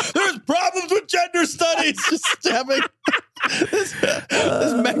 just like there's problems with gender studies, just stabbing this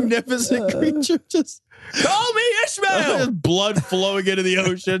magnificent creature. Just call me Ishmael. Just blood flowing into the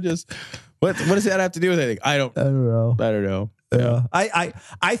ocean. Just what does that have to do with anything? I don't know. Yeah.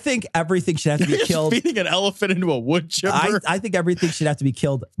 I think everything should have to be killed. Feeding an elephant into a wood chipper. I think everything should have to be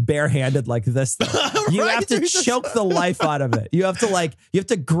killed barehanded like this. You have to choke the life out of it. You have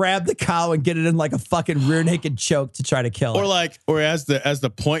to grab the cow and get it in like a fucking rear naked choke to try to kill it. Or as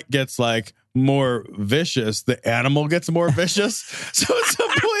the point gets like more vicious, the animal gets more vicious. So at some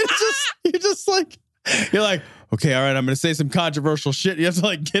point, you're like, okay, all right, I'm going to say some controversial shit. You have to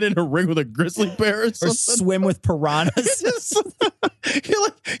like get in a ring with a grizzly bear or something. Or swim with piranhas.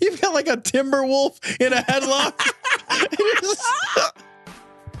 You've got like a timber wolf in a headlock.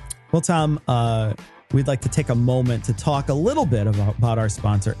 Well, Tom, we'd like to take a moment to talk a little bit about our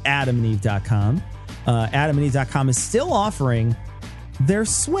sponsor, AdamandEve.com. AdamandEve.com is still offering their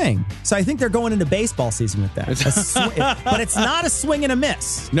swing. So I think they're going into baseball season with that. But it's not a swing and a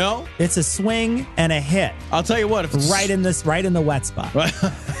miss. No, it's a swing and a hit. I'll tell you what, right in the wet spot.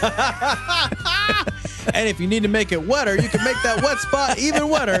 And if you need to make it wetter, you can make that wet spot even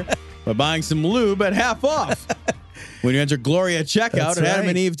wetter by buying some lube at half off. When you enter Glory at checkout at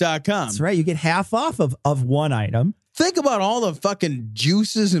AdamandEve.com. That's right. You get half off of one item. Think about all the fucking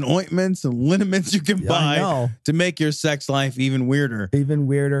juices and ointments and liniments you can buy to make your sex life even weirder. Even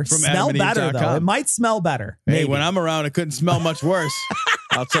weirder. Smell better, though. It might smell better. Hey, maybe. when I'm around, it couldn't smell much worse.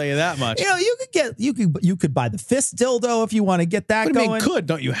 I'll tell you that much. You know, you could buy the fist dildo if you want to get that what going. Do you mean,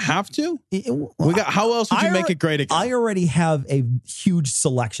 don't you have to? How else would you make it great again? I already have a huge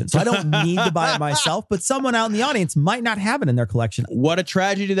selection, so I don't need to buy it myself, but someone out in the audience might not have it in their collection. What a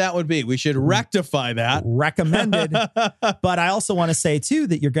tragedy that would be. We should rectify that. Recommended. But I also want to say too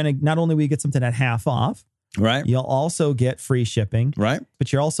that you're going to, not only will you get something at half off, right? You'll also get free shipping, right?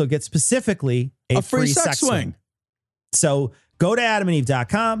 But you'll also get specifically a free sex swing. So go to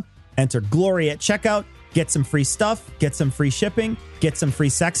AdamandEve.com, enter Glory at checkout, get some free stuff, get some free shipping, get some free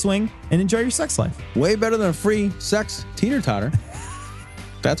sex swing, and enjoy your sex life. Way better than a free sex teeter-totter.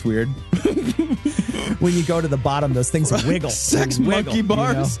 That's weird. When you go to the bottom, those things wiggle. Sex monkey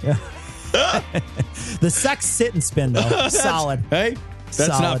bars. You know? The sex sit and spin, though. Solid. Hey, that's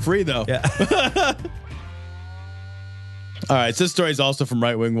not free, though. Yeah. All right, so this story is also from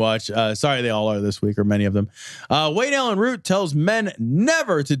Right Wing Watch. Sorry, they all are this week, or many of them. Wayne Allen Root tells men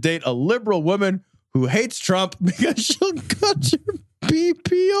never to date a liberal woman who hates Trump because she'll cut your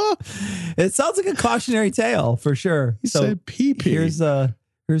pee-pee off. It sounds like a cautionary tale, for sure. He said pee-pee.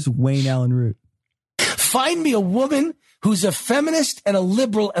 Here's Wayne Allen Root. Find me a woman who's a feminist and a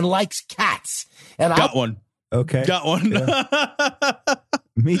liberal and likes cats. And Got one. Okay. Got one. Yeah.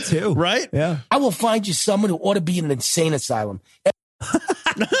 Me too. Right? Yeah. I will find you someone who ought to be in an insane asylum.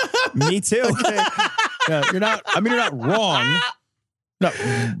 Me too. Okay. Yeah, you're not wrong. No,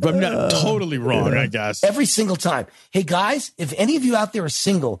 I'm not totally wrong, I guess. Every single time. Hey, guys, if any of you out there are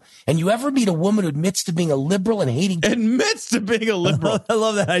single and you ever meet a woman who admits to being a liberal and hating... Admits to being a liberal. I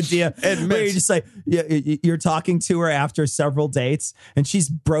love that idea. Where you just like, you're talking to her after several dates and she's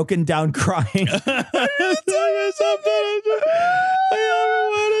broken down crying. I tell you something.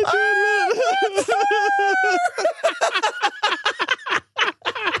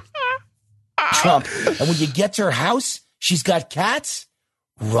 Trump. And when you get to her house, she's got cats.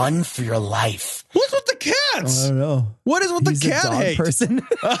 Run for your life. What's with the cats? I don't know. What is with He's the cat a dog hate? person.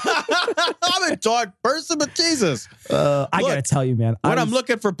 I'm a dog person, but Jesus. I gotta tell you, man. When I'm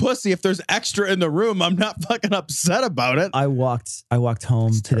looking for pussy, if there's extra in the room, I'm not fucking upset about it. I walked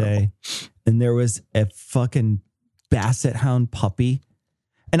home today, and there was a fucking basset hound puppy.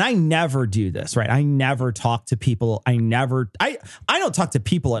 And I never do this, right? I never talk to people. I don't talk to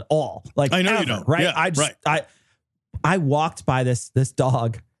people at all. Like, I know ever, you don't. Right? Yeah, I walked by this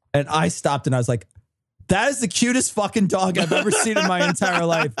dog and I stopped and I was like, that is the cutest fucking dog I've ever seen in my entire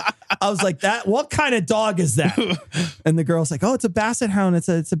life. I was like, what kind of dog is that? And the girl's like, oh, it's a basset hound. It's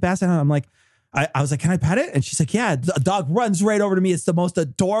a basset hound. I'm like, I was like, can I pet it? And she's like, yeah. The dog runs right over to me. It's the most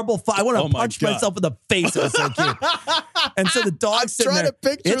adorable. I want to punch myself in the face. It was so cute. And so the dog's sitting there. To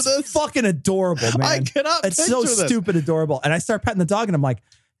picture it's this. fucking adorable, man. I cannot It's so picture this. stupid adorable. And I start petting the dog and I'm like,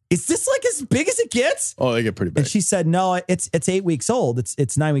 is this like as big as it gets? Oh, they get pretty big. And she said, no, it's 8 weeks old.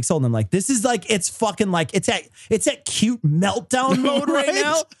 It's 9 weeks old. And I'm like, this is like, it's fucking like, it's at cute meltdown mode right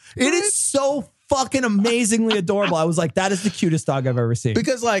now. It is so fucking amazingly adorable. I was like, that is the cutest dog I've ever seen.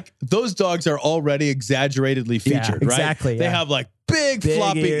 Because like those dogs are already exaggeratedly featured, right? Exactly. They have like big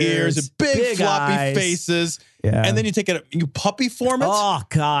floppy ears and big floppy eyes. faces. Yeah. And then you take it, you puppy form it. Oh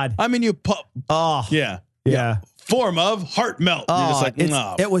God. I mean, Yeah. Form of heart melt. You're just like,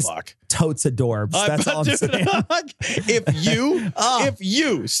 it was fuck. totes adorbs. That's all I'm saying. if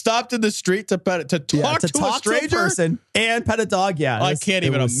you stopped in the street to talk to a stranger person and pet a dog, I can't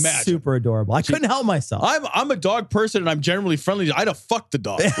even imagine. Super adorable. I couldn't help myself. I'm a dog person and I'm generally friendly. I'd have fucked the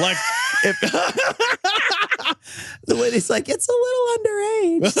dog. Like if the way he's like, it's a little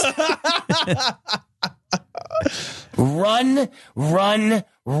underage.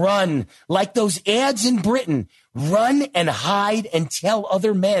 Run. Like those ads in Britain. Run and hide and tell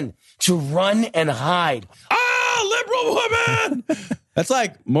other men to run and hide. Liberal woman! That's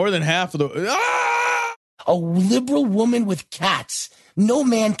like more than half of the... A liberal woman with cats. No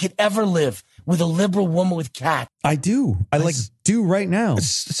man could ever live with a liberal woman with cats. I do. I do right now. It's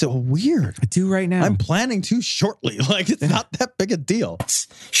so weird. I do right now. I'm planning to shortly. Like, it's not that big a deal.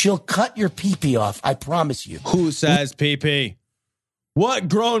 She'll cut your pee-pee off, I promise you. Who says pee-pee? What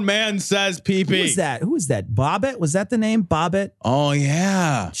grown man says pee-pee? Who was that? Bobbitt? Was that the name? Bobbitt? Oh,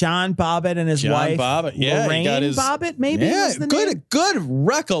 yeah. John Bobbitt and his wife. John Bobbitt. Yeah. Lorraine Bobbitt, maybe? Yeah, was the name? Good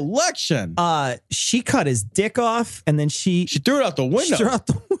recollection. She cut his dick off and then she threw it out the window.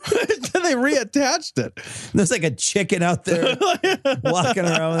 Then they reattached it. There's like a chicken out there walking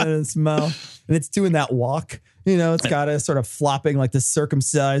around in its mouth. And it's doing that walk. You know, it's got a sort of flopping like the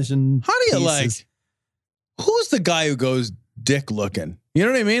circumcision. How do you who's the guy who goes dick looking? You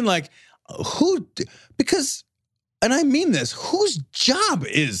know what I mean? Like because, and I mean this, whose job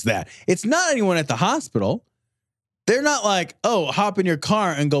is that? It's not anyone at the hospital. They're not like, oh, hop in your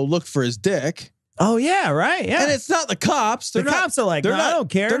car and go look for his dick. Oh, yeah, right. Yeah. And it's not the cops. The cops are like, I don't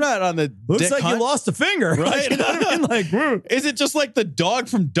care. They're not on the Looks dick like hunt. you lost a finger. Right? You know what I mean? Like, is it just like the dog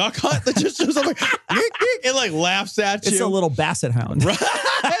from Duck Hunt that just shows up like, it like laughs at you? It's a little basset hound. Right?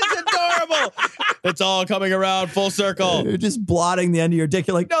 It's adorable. It's all coming around full circle. You're just blotting the end of your dick.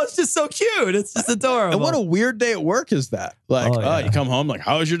 You're like, no, it's just so cute. It's just adorable. And what a weird day at work is that? Like, you come home, like,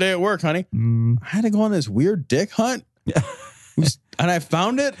 how was your day at work, honey? I had to go on this weird dick hunt. And I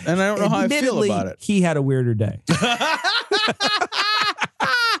found it, and I don't know how I feel about it. He had a weirder day.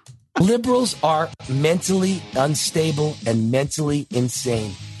 Liberals are mentally unstable and mentally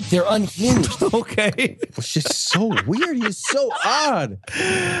insane. They're unhinged. Okay. It's just so weird. He's so odd.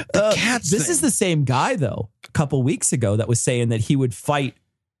 This is the same guy, though, a couple weeks ago that was saying that he would fight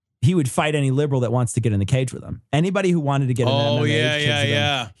any liberal that wants to get in the cage with him. Anybody who wanted to get in the MMA cage with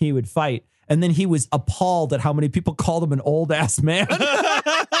him, he would fight. And then he was appalled at how many people called him an old ass man.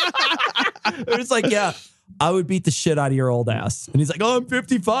 It was like, yeah, I would beat the shit out of your old ass. And he's like, oh, I'm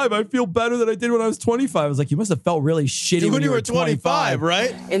 55. I feel better than I did when I was 25. I was like, you must have felt really shitty when you were 25,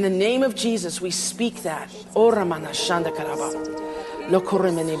 right? In the name of Jesus, we speak that. Ora mana shanda karaba. Lo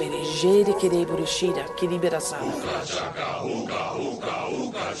koremene bene jede kede burushida kidibera sana.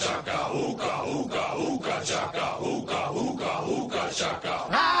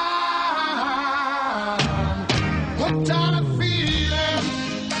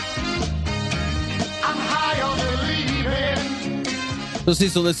 So,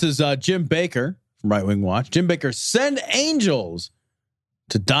 Cecil, this is Jim Baker from Right Wing Watch. Jim Baker, send angels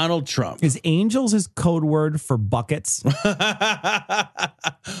to Donald Trump. Is angels his code word for buckets?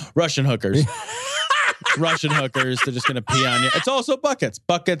 Russian hookers. Russian hookers. They're just going to pee on you. It's also buckets.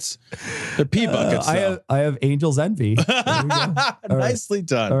 Buckets. They're pee buckets. I have angels envy. Nicely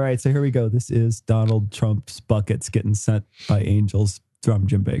done. All right. So here we go. This is Donald Trump's buckets getting sent by angels from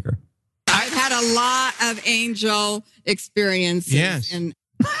Jim Baker. I've had a lot of angel experiences. Yes. And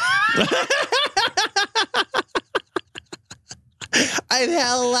I've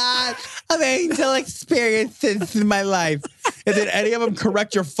had a lot of angel experiences in my life. And did any of them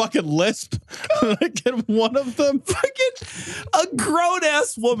correct your fucking lisp? Get one of them. Fucking a grown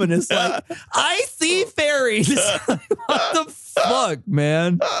ass woman is like, I see fairies. What the fuck,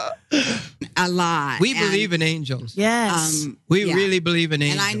 man? a lot. We believe in angels. Yes. We really believe in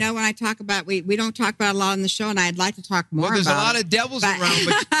angels. And I know when I talk about, we don't talk about it a lot on the show, and I'd like to talk more about it. Well, there's a lot of devils around,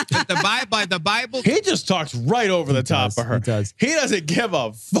 but the Bible. He just talks right over the top of her. He does. He doesn't give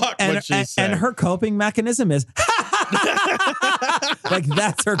a fuck what she says. And her coping mechanism is like,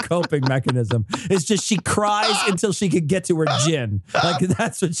 that's her coping mechanism. It's just she cries until she can get to her gin. Like,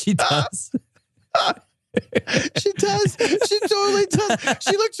 that's what she does. She does. She totally does.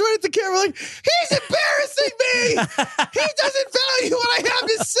 She looks right at the camera like, he's embarrassing me. He doesn't value what I have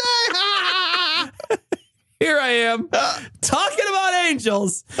to say. Here I am talking about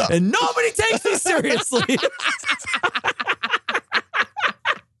angels, and nobody takes me seriously.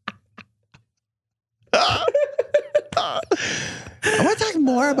 I want to talk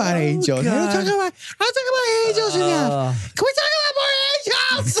more about angels. I want to talk about angels now. Can we talk about more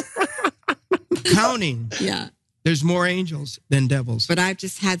angels? Counting. Yeah. There's more angels than devils. But I've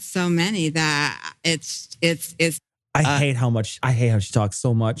just had so many that it's. I hate how she talks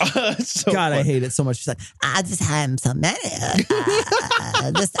so much. So God, fun. I hate it so much. She's like, I just have so many.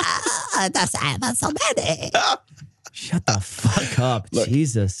 Just have so many. Shut the fuck up, Look,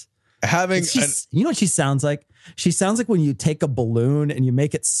 Jesus. You know what she sounds like? She sounds like when you take a balloon and you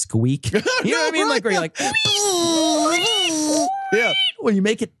make it squeak. You know what I mean? Like where you're like, yeah. When you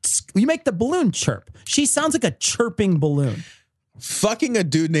make the balloon chirp. She sounds like a chirping balloon. Fucking a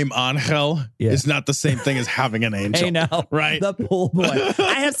dude named Angel is not the same thing as having an angel. I know, right? The pool boy.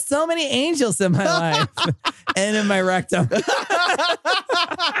 I have so many angels in my life and in my rectum.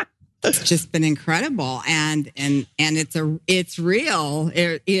 It's just been incredible, and it's real.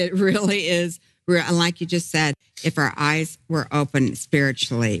 It really is real. And like you just said, if our eyes were open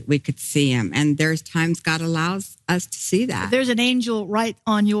spiritually, we could see him. And there's times God allows us to see that. There's an angel right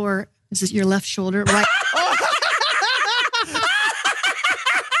on your left shoulder, right?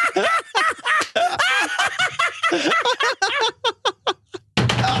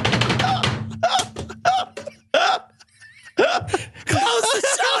 Close the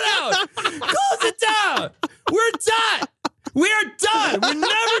show down. Close it down. We're done. We are done. We're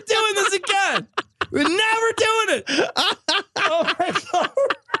never doing this again. We're never doing it. Oh my God.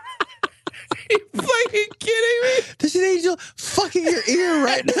 Are you fucking kidding me? There's an angel fucking your ear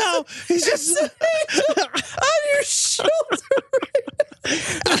right now. He's just an angel on your shoulder right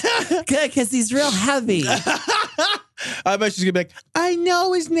now. Good, because he's real heavy. I bet she's gonna be like, I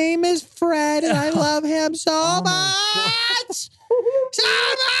know his name is Fred and I love him so much. So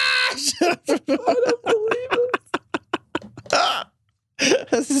much. I don't believe it.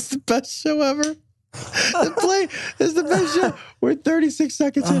 This is the best show ever. This is the best show. We're 36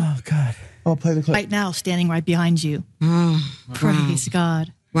 seconds in. Oh, God. I'll play the clip. Right now, standing right behind you. Oh, Praise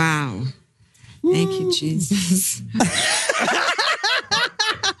God. Wow. Thank you, Jesus.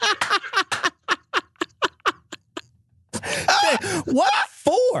 What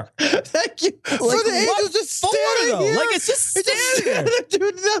for? Thank you. Like, for the angels just standing here. Like it's just standing there.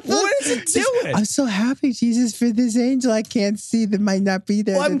 Doing nothing. What is it doing? I'm so happy, Jesus, for this angel. I can't see that might not be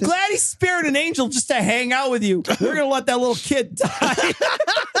there. Well, I'm glad he spared an angel just to hang out with you. We're gonna let that little kid die.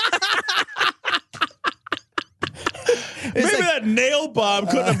 Maybe that nail bomb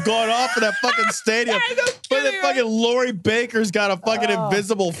couldn't have gone off in that fucking stadium. But that fucking Lori Baker's got a fucking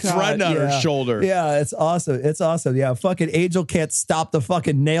invisible friend on her shoulder. Yeah, it's awesome. It's awesome. Yeah, fucking angel can't stop the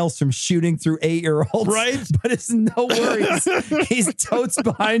fucking nails from shooting through 8-year-olds. Right? But it's no worries. He's totes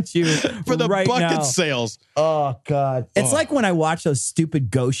behind you For the right bucket now. sales. Oh, God. It's like when I watch those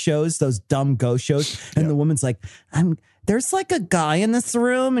stupid ghost shows, those dumb ghost shows, and the woman's like, there's like a guy in this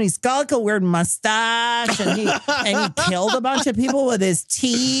room and he's got like a weird mustache and he killed a bunch of people with his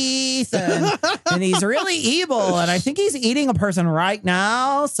teeth and he's really evil and I think he's eating a person right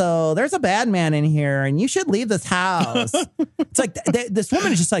now. So there's a bad man in here and you should leave this house. It's like this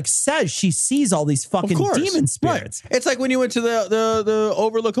woman just like says she sees all these fucking demon spirits. Right. It's like when you went to the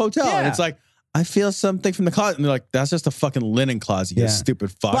Overlook Hotel and it's like, I feel something from the closet. And they're like, that's just a fucking linen closet, you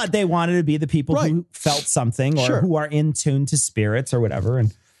stupid fuck. But they wanted to be the people who felt something or who are in tune to spirits or whatever.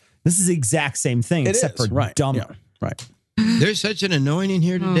 And this is the exact same thing, except for dumber. Yeah. Right. There's such an anointing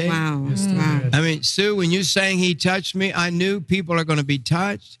here today. Oh, wow. I mean, Sue, when you sang He Touched Me, I knew people are going to be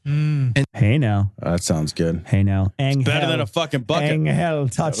touched. And hey now. That sounds good. Hey now. It's better than a fucking bucket. Angel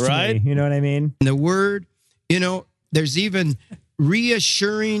touched me. You know what I mean? The word, there's even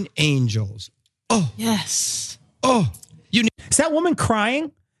reassuring angels. Oh. Yes. Oh. Is that woman crying?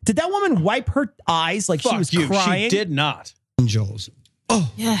 Did that woman wipe her eyes like she was crying? She did not. Angels.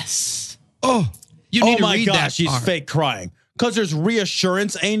 Oh. Yes. Oh. You need to read that. She's fake crying. Because there's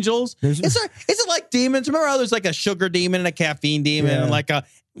reassurance angels. Is it like demons? Remember how there's like a sugar demon and a caffeine demon and like a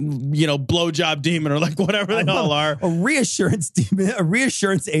blowjob demon or like whatever they all are. A reassurance demon, a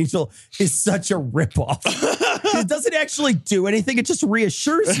reassurance angel is such a ripoff. It doesn't actually do anything. It just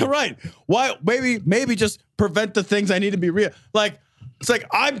reassures you. Right. Why? Maybe just prevent the things I need to be like. It's like,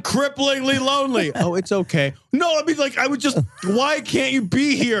 I'm cripplingly lonely. Oh, it's okay. No, I mean, like, why can't you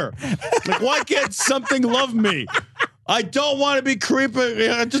be here? Like, why can't something love me? I don't want to be creeping.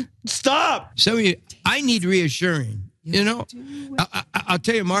 Just stop. So I need reassuring. I'll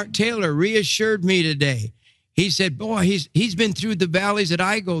tell you, Mark Taylor reassured me today. He said, boy, he's been through the valleys that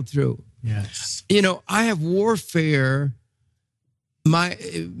I go through. Yes. I have warfare. I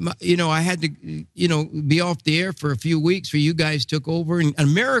had to, be off the air for a few weeks where you guys took over and a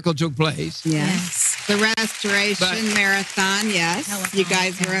miracle took place. Yes. The Restoration Marathon, yes. You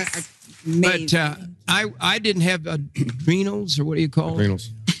guys were amazing. But I didn't have adrenals, or what do you call adrenals?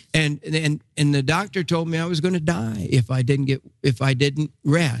 And the doctor told me I was going to die if I didn't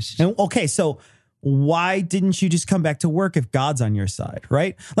rest. And okay, so why didn't you just come back to work if God's on your side,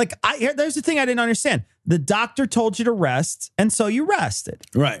 right? Like, there's the thing I didn't understand. The doctor told you to rest, and so you rested.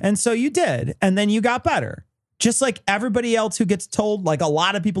 Right. And so you did, and then you got better. Just like everybody else who gets told, like a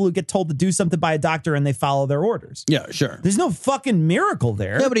lot of people who get told to do something by a doctor and they follow their orders. Yeah, sure. There's no fucking miracle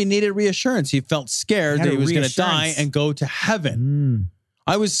there. Yeah, but he needed reassurance. He felt scared that he was going to die and go to heaven.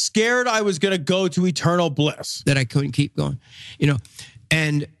 I was scared I was going to go to eternal bliss. That I couldn't keep going,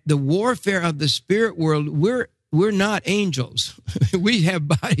 and the warfare of the spirit world, we're not angels. We have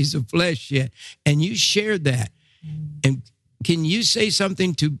bodies of flesh yet. And you shared that. And can you say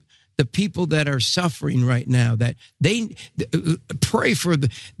something to the people that are suffering right now, that they pray for the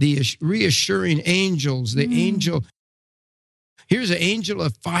reassuring angels, the angel? Here's an angel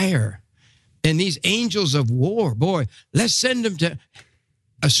of fire and these angels of war. Boy, let's send them to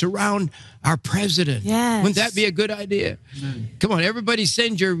surround our president. Yes. Wouldn't that be a good idea? Come on, everybody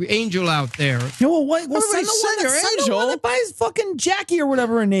send your angel out there. Well, send the one that buys fucking Jackie or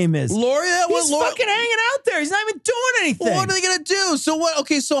whatever her name is. Lori, he's fucking hanging out there. He's not even doing anything. Well, what are they going to do? So what?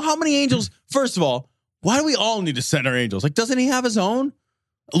 Okay, so how many angels? First of all, why do we all need to send our angels? Like, doesn't he have his own?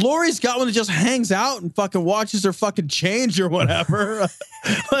 Lori's got one that just hangs out and fucking watches her fucking change or whatever.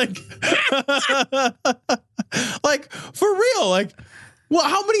 like, for real, like. Well,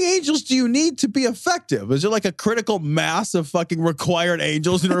 how many angels do you need to be effective? Is there like a critical mass of fucking required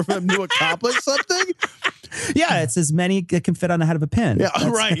angels in order for them to accomplish something? Yeah, it's as many that can fit on the head of a pin. Yeah,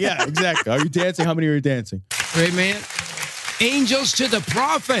 right. Yeah, exactly. Are you dancing? How many are you dancing? Amen. Angels to the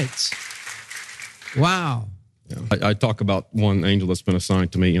prophets. Wow. Yeah. I talk about one angel that's been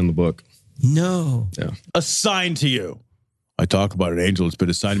assigned to me in the book. No. Yeah. Assigned to you. I talk about an angel that's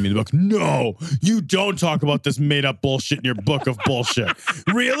been assigned to me in the book. No, you don't talk about this made up bullshit in your book of bullshit.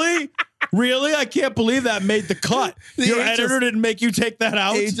 Really? Really? I can't believe that made the cut. Your editor didn't make you take that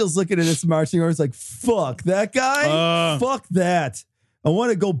out? Angel's looking at this marching orders like, fuck that guy. Fuck that. I want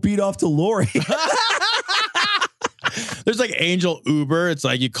to go beat off to Lori. There's like angel Uber. It's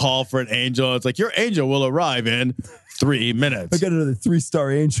like you call for an angel. It's like your angel will arrive in 3 minutes. I got another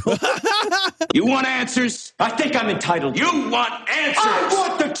 3-star angel. You want answers? I think I'm entitled. You want answers? I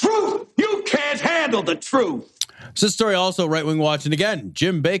want the truth. You can't handle the truth. So this story also right-wing watching again,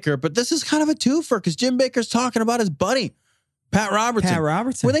 Jim Baker, but this is kind of a twofer because Jim Baker's talking about his buddy, Pat Robertson. Pat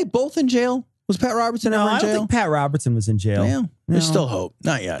Robertson. Were they both in jail? Was Pat Robertson ever in jail? I don't think Pat Robertson was in jail. Yeah, there's still hope.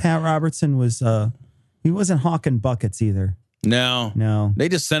 Not yet. Pat Robertson was, he wasn't hawking buckets either. No. They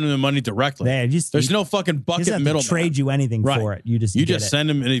just send him the money directly. There's no fucking bucket middleman. Trade you anything for it. You just send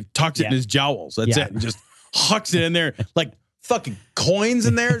him and he tucks it in his jowls. That's it. And just hucks it in there like fucking coins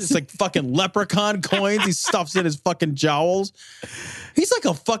in there. Just like fucking leprechaun coins. He stuffs in his fucking jowls. He's like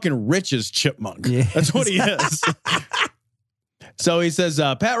a fucking riches chipmunk. Yeah. That's what he is. So he says,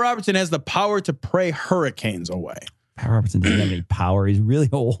 Pat Robertson has the power to pray hurricanes away. Pat Robertson doesn't have any power. He's really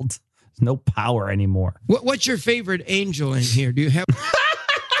old. No power anymore. What's your favorite angel in here? Do you have?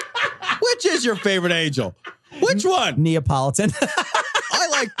 Which is your favorite angel? Which one? Neapolitan. I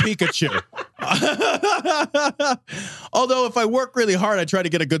like Pikachu. Although if I work really hard, I try to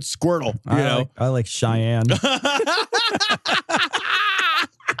get a good Squirtle. I like Cheyenne.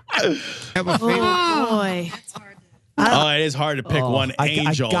 Have a favorite? Oh boy. It is hard to pick one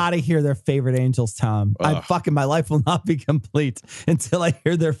angel. I gotta hear their favorite angels, Tom. My life will not be complete until I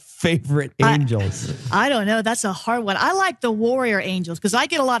hear their favorite angels. I don't know. That's a hard one. I like the warrior angels because I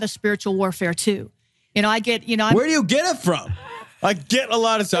get a lot of spiritual warfare too. Where do you get it from? I get a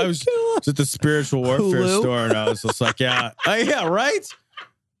lot of. I was at the spiritual warfare store and I was just like, yeah, right.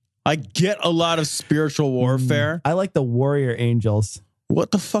 I get a lot of spiritual warfare. I like the warrior angels.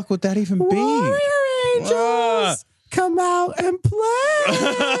 What the fuck would that even be? Warrior angels. Come out and play.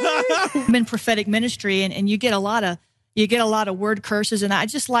 I'm in prophetic ministry, and you get a lot of word curses, and I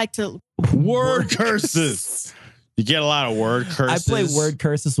just like to word curses. You get a lot of word curses. I play word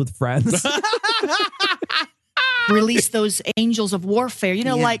curses with friends. Release those angels of warfare,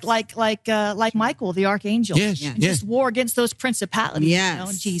 like Michael, the archangel. Yes. Just war against those principalities. Yes.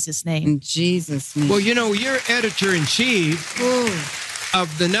 In Jesus' name. In Jesus' name. Well, you're editor-in-chief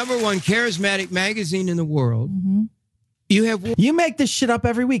of the #1 charismatic magazine in the world. Mm-hmm. You make this shit up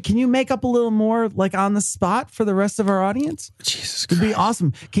every week. Can you make up a little more like on the spot for the rest of our audience? Jesus Christ. It'd be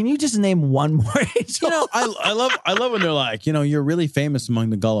awesome. Can you just name one more angel? You know, I love when they're like, you know, you're really famous among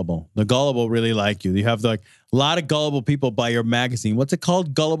the gullible. The gullible really like you. You have like a lot of gullible people buy your magazine. What's it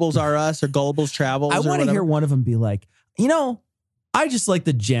called? Gullibles R Us or Gullibles Travels? I want to hear one of them be like, you know, I just like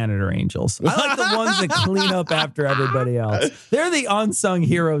the janitor angels. I like the ones that clean up after everybody else. They're the unsung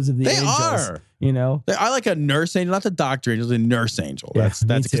heroes of the angels. They are. You know, I like a nurse angel, not the doctor angel, the nurse angel. Yeah, that's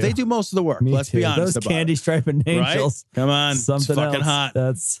because they do most of the work. Let's be honest. Those candy striping angels. Right? Come on, something it's fucking else. hot.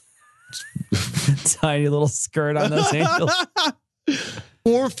 That's tiny little skirt on those angels.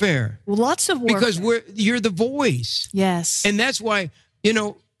 Warfare. Well, lots of warfare. Because you're the voice. Yes. And that's why, you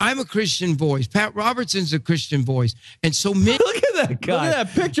know, I'm a Christian voice. Pat Robertson's a Christian voice. And so many. Look at that guy. Look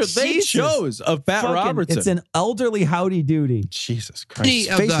at that picture they chose of Pat Robertson. It's an elderly howdy doody. Jesus Christ. His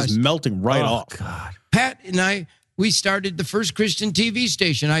face is melting right off. God. Pat and we started the first Christian TV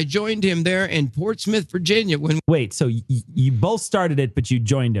station. I joined him there in Portsmouth, Virginia. Wait, so you both started it, but you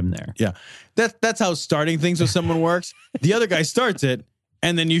joined him there? Yeah. That's how starting things with someone works. The other guy starts it.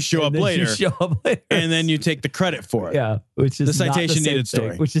 And then you show up later. And then you take the credit for it. Yeah, which is the citation needed thing,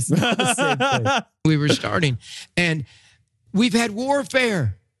 story. Which is not the same thing. We were starting, and we've had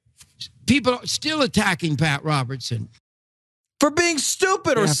warfare. People are still attacking Pat Robertson for being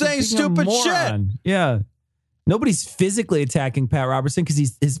stupid or saying stupid shit. Yeah, nobody's physically attacking Pat Robertson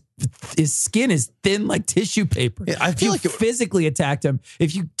because his skin is thin like tissue paper. Yeah, I feel like you physically attacked him.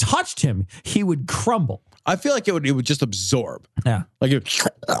 If you touched him, he would crumble. I feel like it would just absorb. Yeah. Like and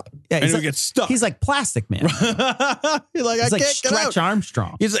it would get stuck. He's like Plastic Man. He's like, he's like Stretch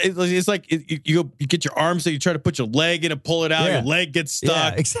Armstrong. It's like you get your arm, so you try to put your leg in and pull it out. Yeah. Your leg gets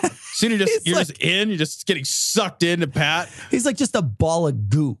stuck. Yeah, exactly. Soon you're just getting sucked into Pat. He's like just a ball of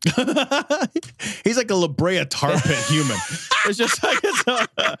goo. He's like a La Brea tar pit human. It's just like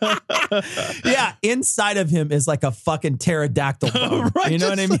yeah, inside of him is like a fucking pterodactyl bone. Right, you know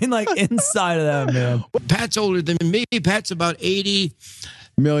what I mean? Like inside of that, man. Pat's older than me. Pat's about 80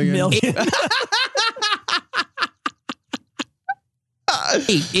 million.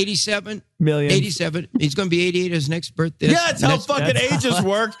 87 million. 87. He's going to be 88 his next birthday. Yeah, that's how fucking ages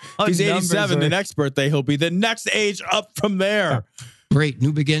work. He's 87. The next birthday, he'll be the next age up from there. Great.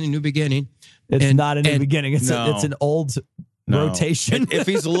 New beginning. It's not a new beginning. It's an old rotation. If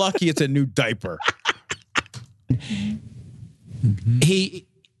he's lucky, it's a new diaper.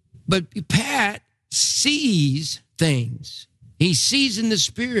 But Pat sees things. He sees in the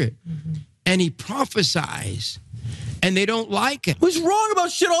spirit, and he prophesies, and they don't like it. He's wrong about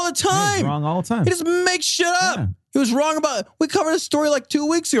shit all the time. He's wrong all the time. He just makes shit up. Yeah. He was wrong about. We covered a story like 2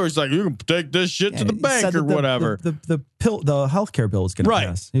 weeks ago. He's like, you can take this shit to the bank or whatever. The healthcare bill is going to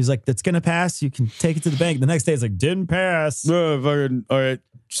pass. He's like, that's going to pass. You can take it to the bank. The next day, it's like, didn't pass. All right,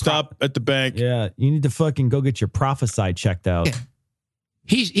 stop at the bank. Yeah, you need to fucking go get your prophesy checked out. Yeah.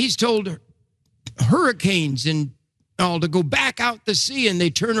 He's told hurricanes and all to go back out the sea, and they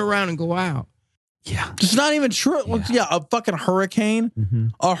turn around and go out. Yeah. It's not even true. Yeah, a fucking hurricane. Mm-hmm.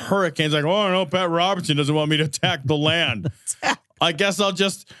 A hurricane's like, oh, no, Pat Robertson doesn't want me to attack the land. I guess I'll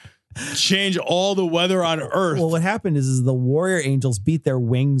just change all the weather on Earth. Well, what happened is the warrior angels beat their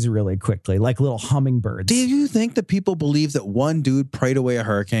wings really quickly, like little hummingbirds. Do you think that people believe that one dude prayed away a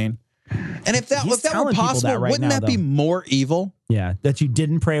hurricane? And if that were possible, wouldn't that be more evil? Yeah, that you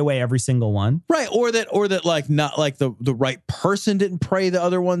didn't pray away every single one. Right, or that like not like the right person didn't pray the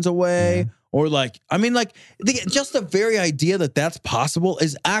other ones away. Yeah. Or like, I mean, like just the very idea that that's possible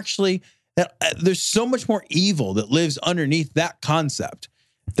is actually that there's so much more evil that lives underneath that concept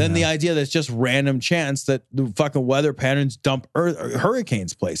than the idea that it's just random chance that the fucking weather patterns dump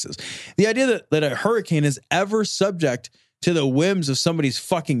hurricanes places. The idea that a hurricane is ever subject to the whims of somebody's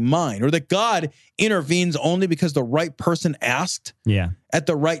fucking mind, or that God intervenes only because the right person asked at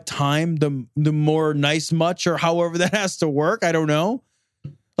the right time, the more nice much, or however that has to work. I don't know.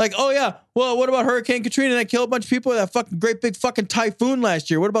 Like, oh yeah, well, what about Hurricane Katrina that killed a bunch of people with that fucking great big fucking typhoon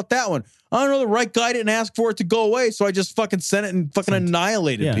last year? What about that one? I don't know, the right guy didn't ask for it to go away, so I just fucking sent it and fucking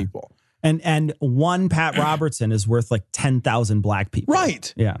annihilated people. And one Pat Robertson is worth like 10,000 black people.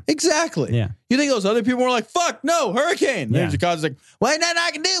 Right. Yeah. Exactly. Yeah. You think those other people were like, fuck, no, hurricane. Yeah. God's like, well, ain't nothing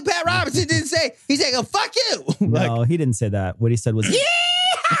I can do. Pat Robertson didn't say. He's like, oh, fuck you. No, he didn't say that. What he said was, yeah.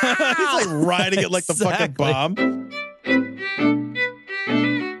 He's like riding it like the fucking bomb.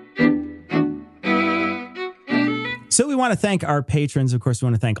 So we want to thank our patrons. Of course, we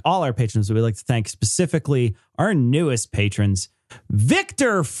want to thank all our patrons. We'd like to thank specifically our newest patrons,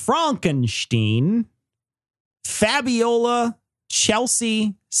 Victor Frankenstein, Fabiola,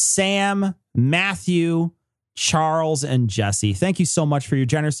 Chelsea, Sam, Matthew, Charles, and Jesse. Thank you so much for your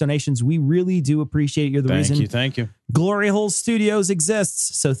generous donations. We really do appreciate it. You're the reason. Thank you. Glory Hole Studios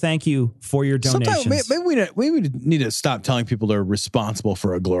exists. So thank you for your donations. Sometimes maybe we need to stop telling people they're responsible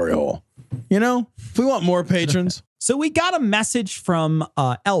for a glory hole. You know, if we want more patrons. So we got a message from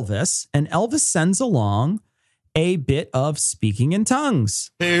Elvis, and Elvis sends along a bit of speaking in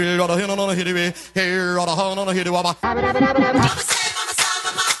tongues. I love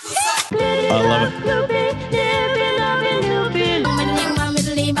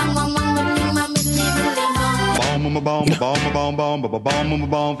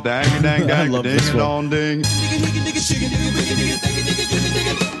I love this one.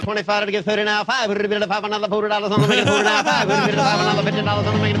 25 to get 30 now, 5. We're going to $5 another $40 on the make it 40 now, 5. We're going to $5 another $50 on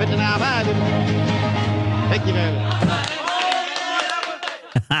the make it 50 now, 5. Thank you very much.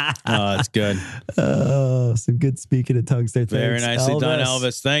 Oh, that's good. Oh, some good speaking in tongues there. Very Thanks, nicely done,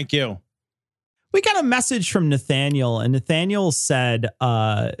 Elvis. Thank you. We got a message from Nathaniel, and Nathaniel said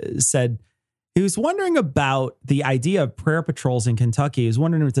he was wondering about the idea of prayer patrols in Kentucky. He was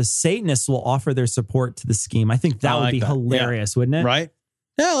wondering if the Satanists will offer their support to the scheme. I think that would be hilarious, wouldn't it? Right?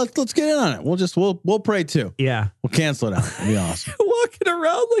 Yeah, let's get in on it. We'll pray too. Yeah. We'll cancel it out. It'll be awesome. Walking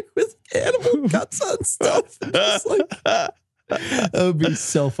around like with animal guts on stuff. Just like, that would be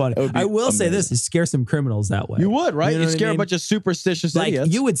so funny. I will say this, you scare some criminals that way. You would, right? You know You what I scare a mean? bunch of superstitious Like,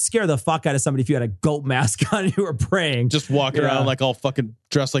 idiots. you would scare the fuck out of somebody if you had a goat mask on and you were praying. Just walking around like all fucking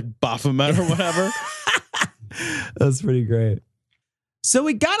dressed like Baphomet or whatever. That's pretty great. So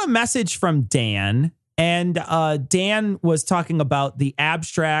we got a message from Dan, and Dan was talking about the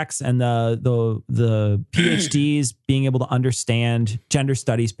abstracts and the PhDs being able to understand gender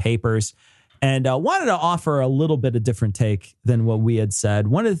studies papers, and wanted to offer a little bit of different take than what we had said.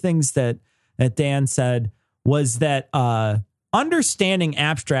 One of the things that Dan said was that understanding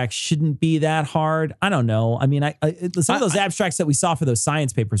abstracts shouldn't be that hard. I don't know. I mean, some of those abstracts that we saw for those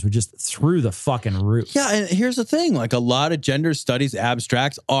science papers were just through the fucking roof. Yeah, and here's the thing: like a lot of gender studies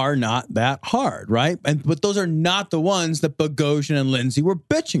abstracts are not that hard, right? But those are not the ones that Boghossian and Lindsay were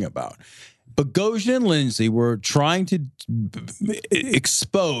bitching about. Boghossian and Lindsay were trying to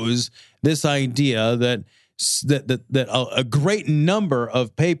expose this idea that a great number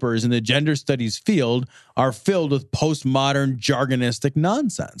of papers in the gender studies field are filled with postmodern jargonistic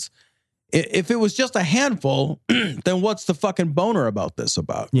nonsense. If it was just a handful, then what's the fucking boner about this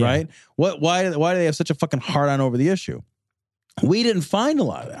about, right? Why do they have such a fucking hard on over the issue? We didn't find a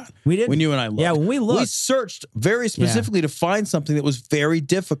lot of that. We didn't. When you and I looked. Yeah, when we looked. We searched very specifically to find something that was very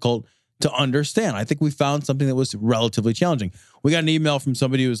difficult to understand. I think we found something that was relatively challenging. We got an email from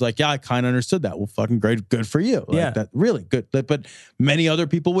somebody who was like, yeah, I kind of understood that. Well, fucking great. Good for you. Like, that really good. But many other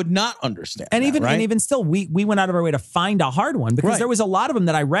people would not understand. And that, right? even still, we went out of our way to find a hard one because there was a lot of them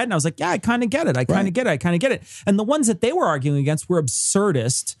that I read and I was like, yeah, I kind of get it. I kind of get it. And the ones that they were arguing against were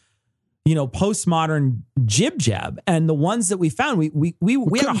absurdist, postmodern jib jab. And the ones that we found, we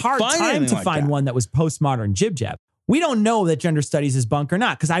had a hard time to find one that was postmodern jib jab. We don't know that gender studies is bunk or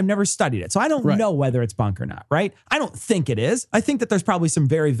not because I've never studied it. So I don't know whether it's bunk or not, right? I don't think it is. I think that there's probably some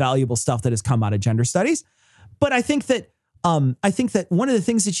very valuable stuff that has come out of gender studies. But I think that one of the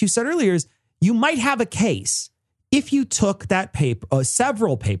things that you said earlier is you might have a case if you took that paper,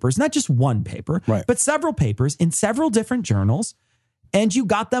 several papers, not just one paper, but several papers in several different journals, and you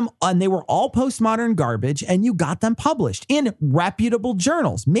got them, and they were all postmodern garbage, and you got them published in reputable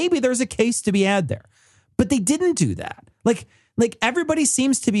journals. Maybe there's a case to be had there. But they didn't do that. Like everybody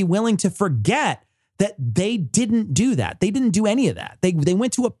seems to be willing to forget that they didn't do that. They didn't do any of that. They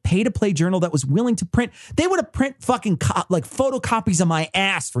went to a pay-to-play journal that was willing to print. They would have print fucking photocopies of my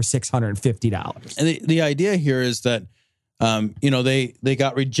ass for $650. And the idea here is that, they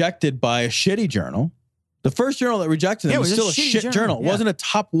got rejected by a shitty journal. The first journal that rejected them was still a shit journal. It wasn't a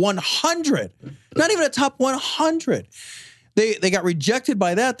top 100. Not even a top 100. They got rejected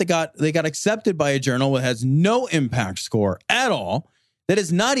by that. They got accepted by a journal that has no impact score at all. That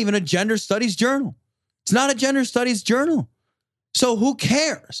is not even a gender studies journal. It's not a gender studies journal. So who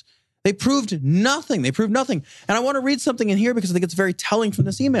cares? They proved nothing. And I want to read something in here because I think it's very telling from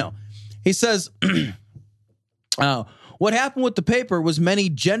this email. He says, what happened with the paper was many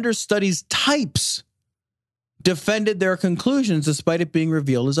gender studies types defended their conclusions despite it being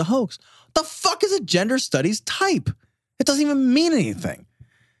revealed as a hoax. The fuck is a gender studies type? It doesn't even mean anything.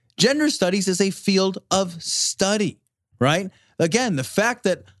 Gender studies is a field of study, right? Again, the fact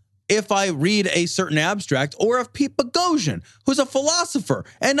that if I read a certain abstract, or if Pete Boghossian, who's a philosopher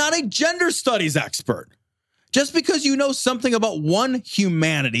and not a gender studies expert, just because you know something about one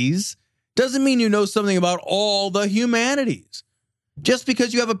humanities doesn't mean you know something about all the humanities. Just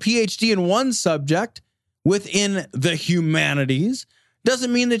because you have a PhD in one subject within the humanities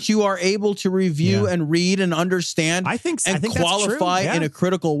doesn't mean that you are able to review and read and understand I think that's qualify true. in a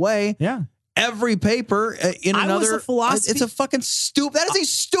critical way. Yeah. Every paper in I was another a philosophy- it's a fucking stupid. That is a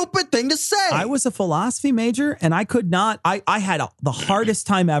stupid thing to say. I was a philosophy major and I could not, I had the hardest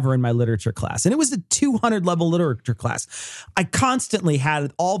time ever in my literature class. And it was a 200 level literature class. I constantly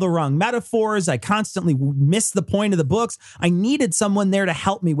had all the wrong metaphors. I constantly missed the point of the books. I needed someone there to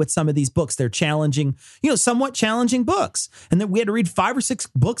help me with some of these books. They're challenging, somewhat challenging books. And then we had to read 5 or 6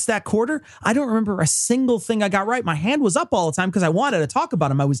 books that quarter. I don't remember a single thing I got right. My hand was up all the time because I wanted to talk about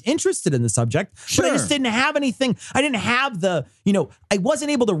them. I was interested in the subject, but I just didn't have anything. I didn't have the, I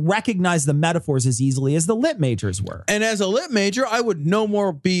wasn't able to recognize the metaphors as easily as the lit majors were. And as a lit major, I would no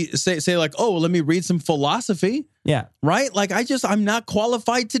more say like, oh, let me read some philosophy. Yeah. Right? Like I'm not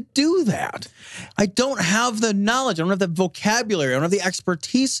qualified to do that. I don't have the knowledge. I don't have the vocabulary. I don't have the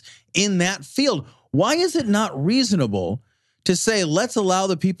expertise in that field. Why is it not reasonable to say, let's allow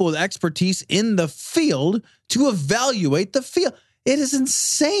the people with expertise in the field to evaluate the field? It is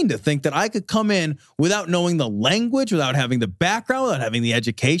insane to think that I could come in without knowing the language, without having the background, without having the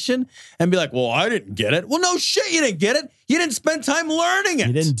education, and be like, well, I didn't get it. Well, no shit, you didn't get it. You didn't spend time learning it.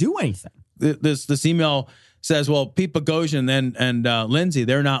 You didn't do anything. This email says, well, Pete Boghossian and Lindsay,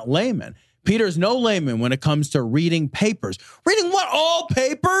 they're not laymen. Peter's no layman when it comes to reading papers. Reading what? All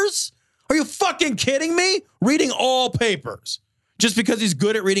papers? Are you fucking kidding me? Reading all papers. Just because he's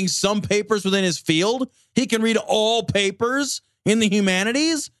good at reading some papers within his field, he can read all papers in the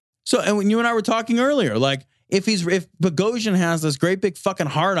humanities. So, and when you and I were talking earlier, like if Boghossian has this great big fucking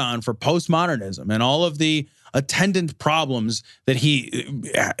hard on for postmodernism and all of the attendant problems that he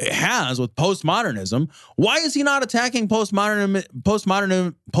has with postmodernism, why is he not attacking postmodernism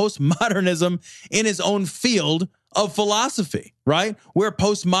in his own field of philosophy, right? Where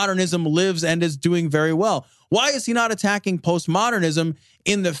postmodernism lives and is doing very well. Why is he not attacking postmodernism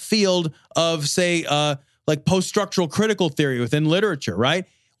in the field of, say, like post-structural critical theory within literature, right?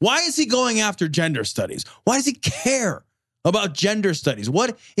 Why is he going after gender studies? Why does he care about gender studies?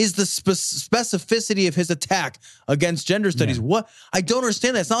 What is the specificity of his attack against gender studies? Yeah. What? I don't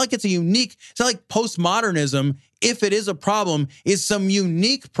understand that. It's not like it's not like postmodernism, if it is a problem, is some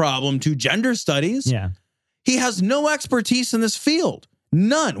unique problem to gender studies. Yeah. He has no expertise in this field,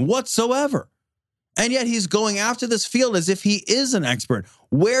 none whatsoever. And yet he's going after this field as if he is an expert.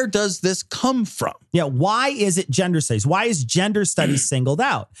 Where does this come from? Yeah, why is it gender studies? Why is gender studies singled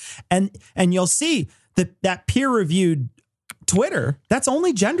out? And you'll see that peer-reviewed Twitter, that's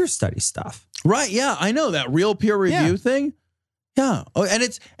only gender studies stuff. Right, yeah, I know that real peer review thing. Yeah. Oh, and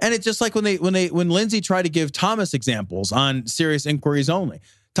it's just like when Lindsay tried to give Thomas examples on Serious Inquiries Only.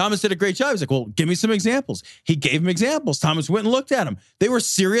 Thomas did a great job. He's like, well, give me some examples. He gave him examples. Thomas went and looked at them. They were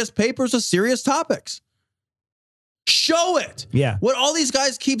serious papers with serious topics. Show it. Yeah. What all these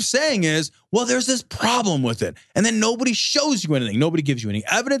guys keep saying is, well, there's this problem with it. And then nobody shows you anything. Nobody gives you any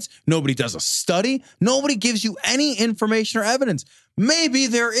evidence. Nobody does a study. Nobody gives you any information or evidence. Maybe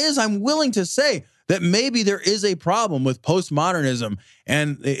there is. I'm willing to say that maybe there is a problem with postmodernism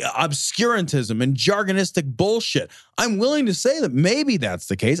and obscurantism and jargonistic bullshit. I'm willing to say that maybe that's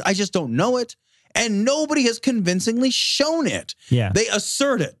the case. I just don't know it. And nobody has convincingly shown it. Yeah. They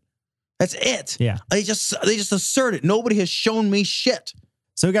assert it. That's it. Yeah. They just assert it. Nobody has shown me shit.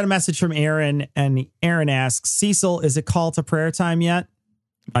 So we got a message from Aaron, and Aaron asks, Cecil, is it call to prayer time yet?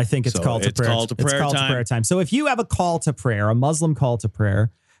 I think it's call to prayer. It's call to prayer time. So if you have a call to prayer, a Muslim call to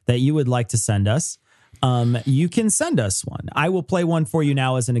prayer that you would like to send us, you can send us one. I will play one for you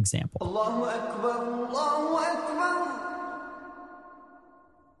now as an example. Allahu Akbar, Allahu Akbar.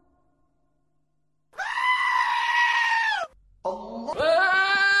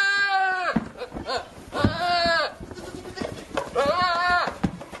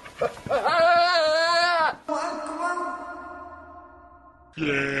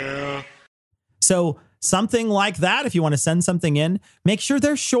 Yeah. So something like that, if you want to send something in, make sure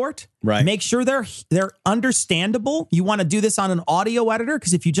they're short. Right. Make sure they're understandable. You want to do this on an audio editor,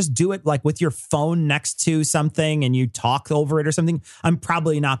 because if you just do it like with your phone next to something and you talk over it or something, I'm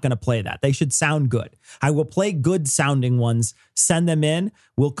probably not going to play that. They should sound good. I will play good sounding ones. Send them in.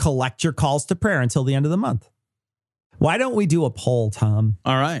 We'll collect your calls to prayer until the end of the month. Why don't we do a poll, Tom?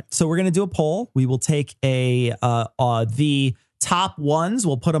 All right. So we're going to do a poll. We will take the top ones.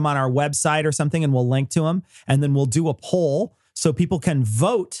 We'll put them on our website or something and we'll link to them. And then we'll do a poll so people can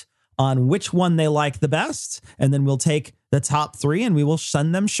vote on which one they like the best. And then we'll take the top 3 and we will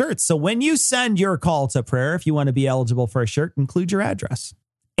send them shirts. So when you send your call to prayer, if you want to be eligible for a shirt, include your address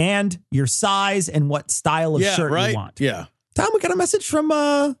and your size and what style of shirt you want. Yeah. Tom, we got a message from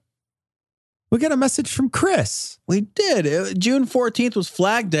We got a message from Chris. We did. June 14th was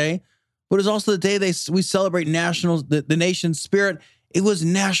Flag Day, but it was also the day we celebrate the nation's spirit. It was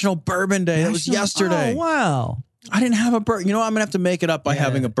National Bourbon Day. It was yesterday. Oh, wow. I didn't have a bourbon. You know, I'm going to have to make it up by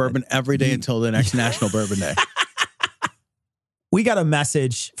having a bourbon every day until the next National Bourbon Day. We got a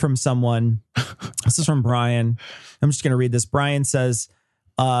message from someone. This is from Brian. I'm just going to read this. Brian says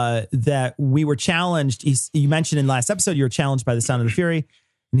that we were challenged. You mentioned in last episode, you were challenged by the Sound of the Fury.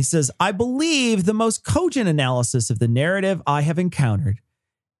 And he says, I believe the most cogent analysis of the narrative I have encountered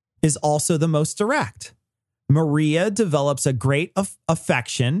is also the most direct. Maria develops a great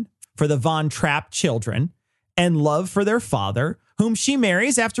affection for the Von Trapp children and love for their father, whom she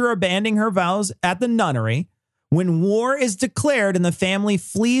marries after abandoning her vows at the nunnery. When war is declared and the family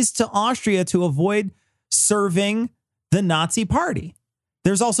flees to Austria to avoid serving the Nazi party.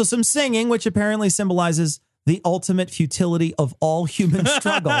 There's also some singing, which apparently symbolizes the ultimate futility of all human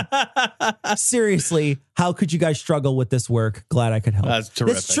struggle. Seriously, how could you guys struggle with this work? Glad I could help. That's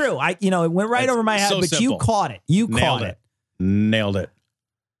terrific. It's true. It went right over my head, but simple. you caught it. You caught it. Nailed it.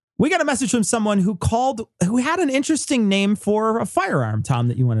 We got a message from someone who had an interesting name for a firearm, Tom,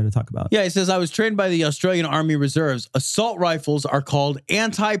 that you wanted to talk about. Yeah, he says, I was trained by the Australian Army Reserves. Assault rifles are called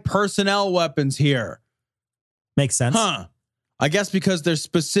anti-personnel weapons here. Makes sense. Huh. I guess because they're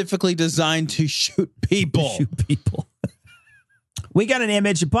specifically designed to shoot people. We got an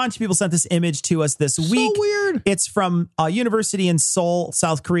image. A bunch of people sent this image to us this week. So weird. It's from a university in Seoul,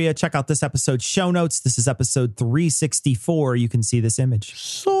 South Korea. Check out this episode's show notes. This is episode 364. You can see this image.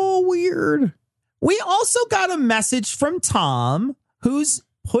 So weird. We also got a message from Tom, who's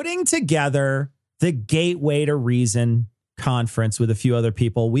putting together the Gateway to Reason conference with a few other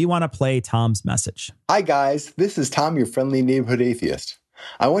people. We want to play Tom's message. Hi, guys. This is Tom, your friendly neighborhood atheist.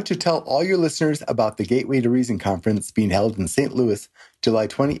 I want to tell all your listeners about the Gateway to Reason conference being held in St. Louis, July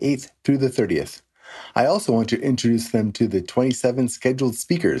 28th through the 30th. I also want to introduce them to the 27 scheduled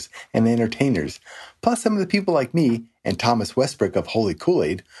speakers and entertainers, plus some of the people like me and Thomas Westbrook of Holy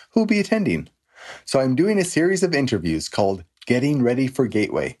Kool-Aid who will be attending. So I'm doing a series of interviews called Getting Ready for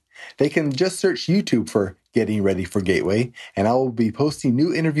Gateway. They can just search YouTube for Getting Ready for Gateway, and I will be posting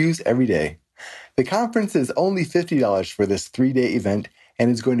new interviews every day. The conference is only $50 for this 3-day event,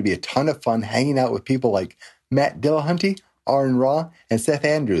 and it's going to be a ton of fun hanging out with people like Matt Dillahunty, Aaron Raw, and Seth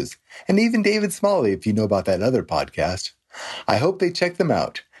Andrews, and even David Smalley if you know about that other podcast. I hope they check them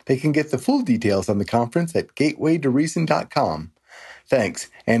out. They can get the full details on the conference at gatewaytoreason.com. Thanks,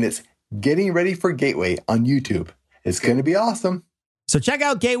 and it's Getting Ready for Gateway on YouTube. It's going to be awesome. So check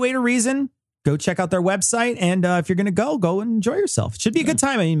out Gateway to Reason. Go check out their website. And if you're going to go and enjoy yourself. It should be a good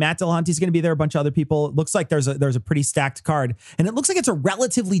time. I mean, Matt Dillahunty's going to be there. A bunch of other people. It looks like there's a pretty stacked card. And it looks like it's a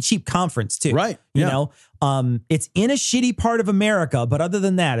relatively cheap conference, too. Right. You know, it's in a shitty part of America. But other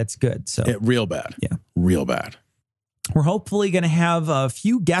than that, it's good. So real bad. Yeah. Real bad. We're hopefully going to have a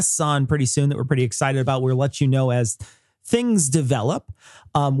few guests on pretty soon that we're pretty excited about. We'll let you know as things develop.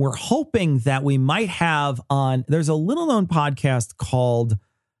 We're hoping that we might have on, there's a little known podcast called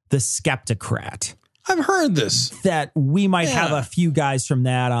The Skeptocrat. I've heard this. That we might have a few guys from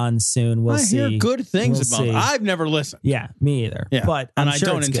that on soon. We'll see. I hear good things about it. I've never listened. Yeah, me either. Yeah, but and I'm I sure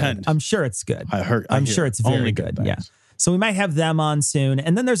don't it's intend. Good. I'm sure it's good. I'm sure it's very good. Yeah. So we might have them on soon.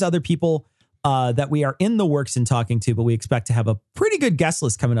 And then there's other people that we are in the works and talking to, but we expect to have a pretty good guest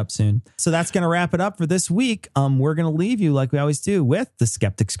list coming up soon. So that's going to wrap it up for this week. We're going to leave you like we always do with the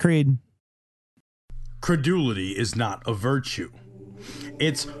Skeptic's Creed. Credulity is not a virtue.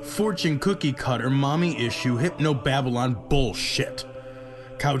 It's fortune cookie cutter, mommy issue, hypno-Babylon bullshit.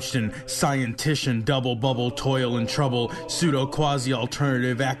 Couched in scientician, double bubble, toil and trouble, pseudo quasi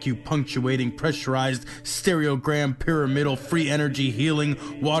alternative, acupunctuating, pressurized, stereogram, pyramidal, free energy healing,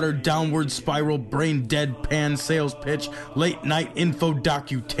 watered downward spiral, brain deadpan sales pitch, late night info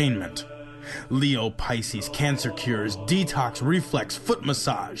docutainment. Leo, Pisces, cancer cures, detox, reflex, foot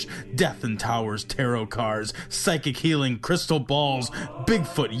massage, death and towers, tarot cards, psychic healing, crystal balls,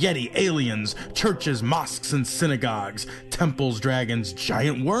 Bigfoot, Yeti, aliens, churches, mosques and synagogues, temples, dragons,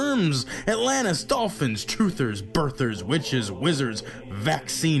 giant worms, Atlantis, dolphins, truthers, birthers, witches, wizards,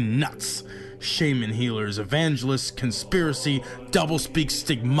 vaccine nuts, shaman healers, evangelists, conspiracy, doublespeak,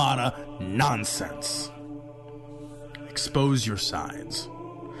 stigmata, nonsense. Expose your sides.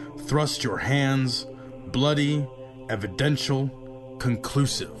 Thrust your hands, bloody, evidential,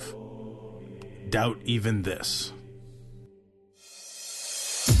 conclusive. Doubt even this.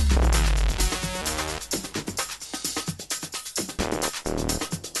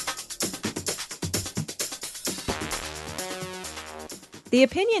 The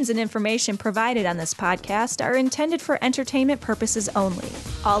opinions and information provided on this podcast are intended for entertainment purposes only.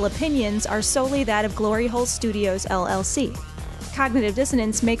 All opinions are solely that of Glory Hole Studios, LLC. Cognitive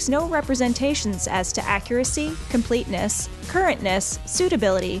Dissonance makes no representations as to accuracy, completeness, currentness,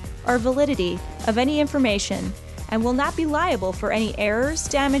 suitability, or validity of any information, and will not be liable for any errors,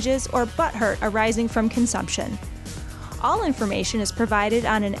 damages, or butthurt arising from consumption. All information is provided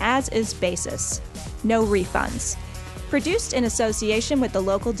on an as-is basis. No refunds. Produced in association with the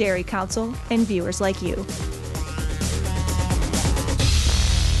local Dairy Council and viewers like you.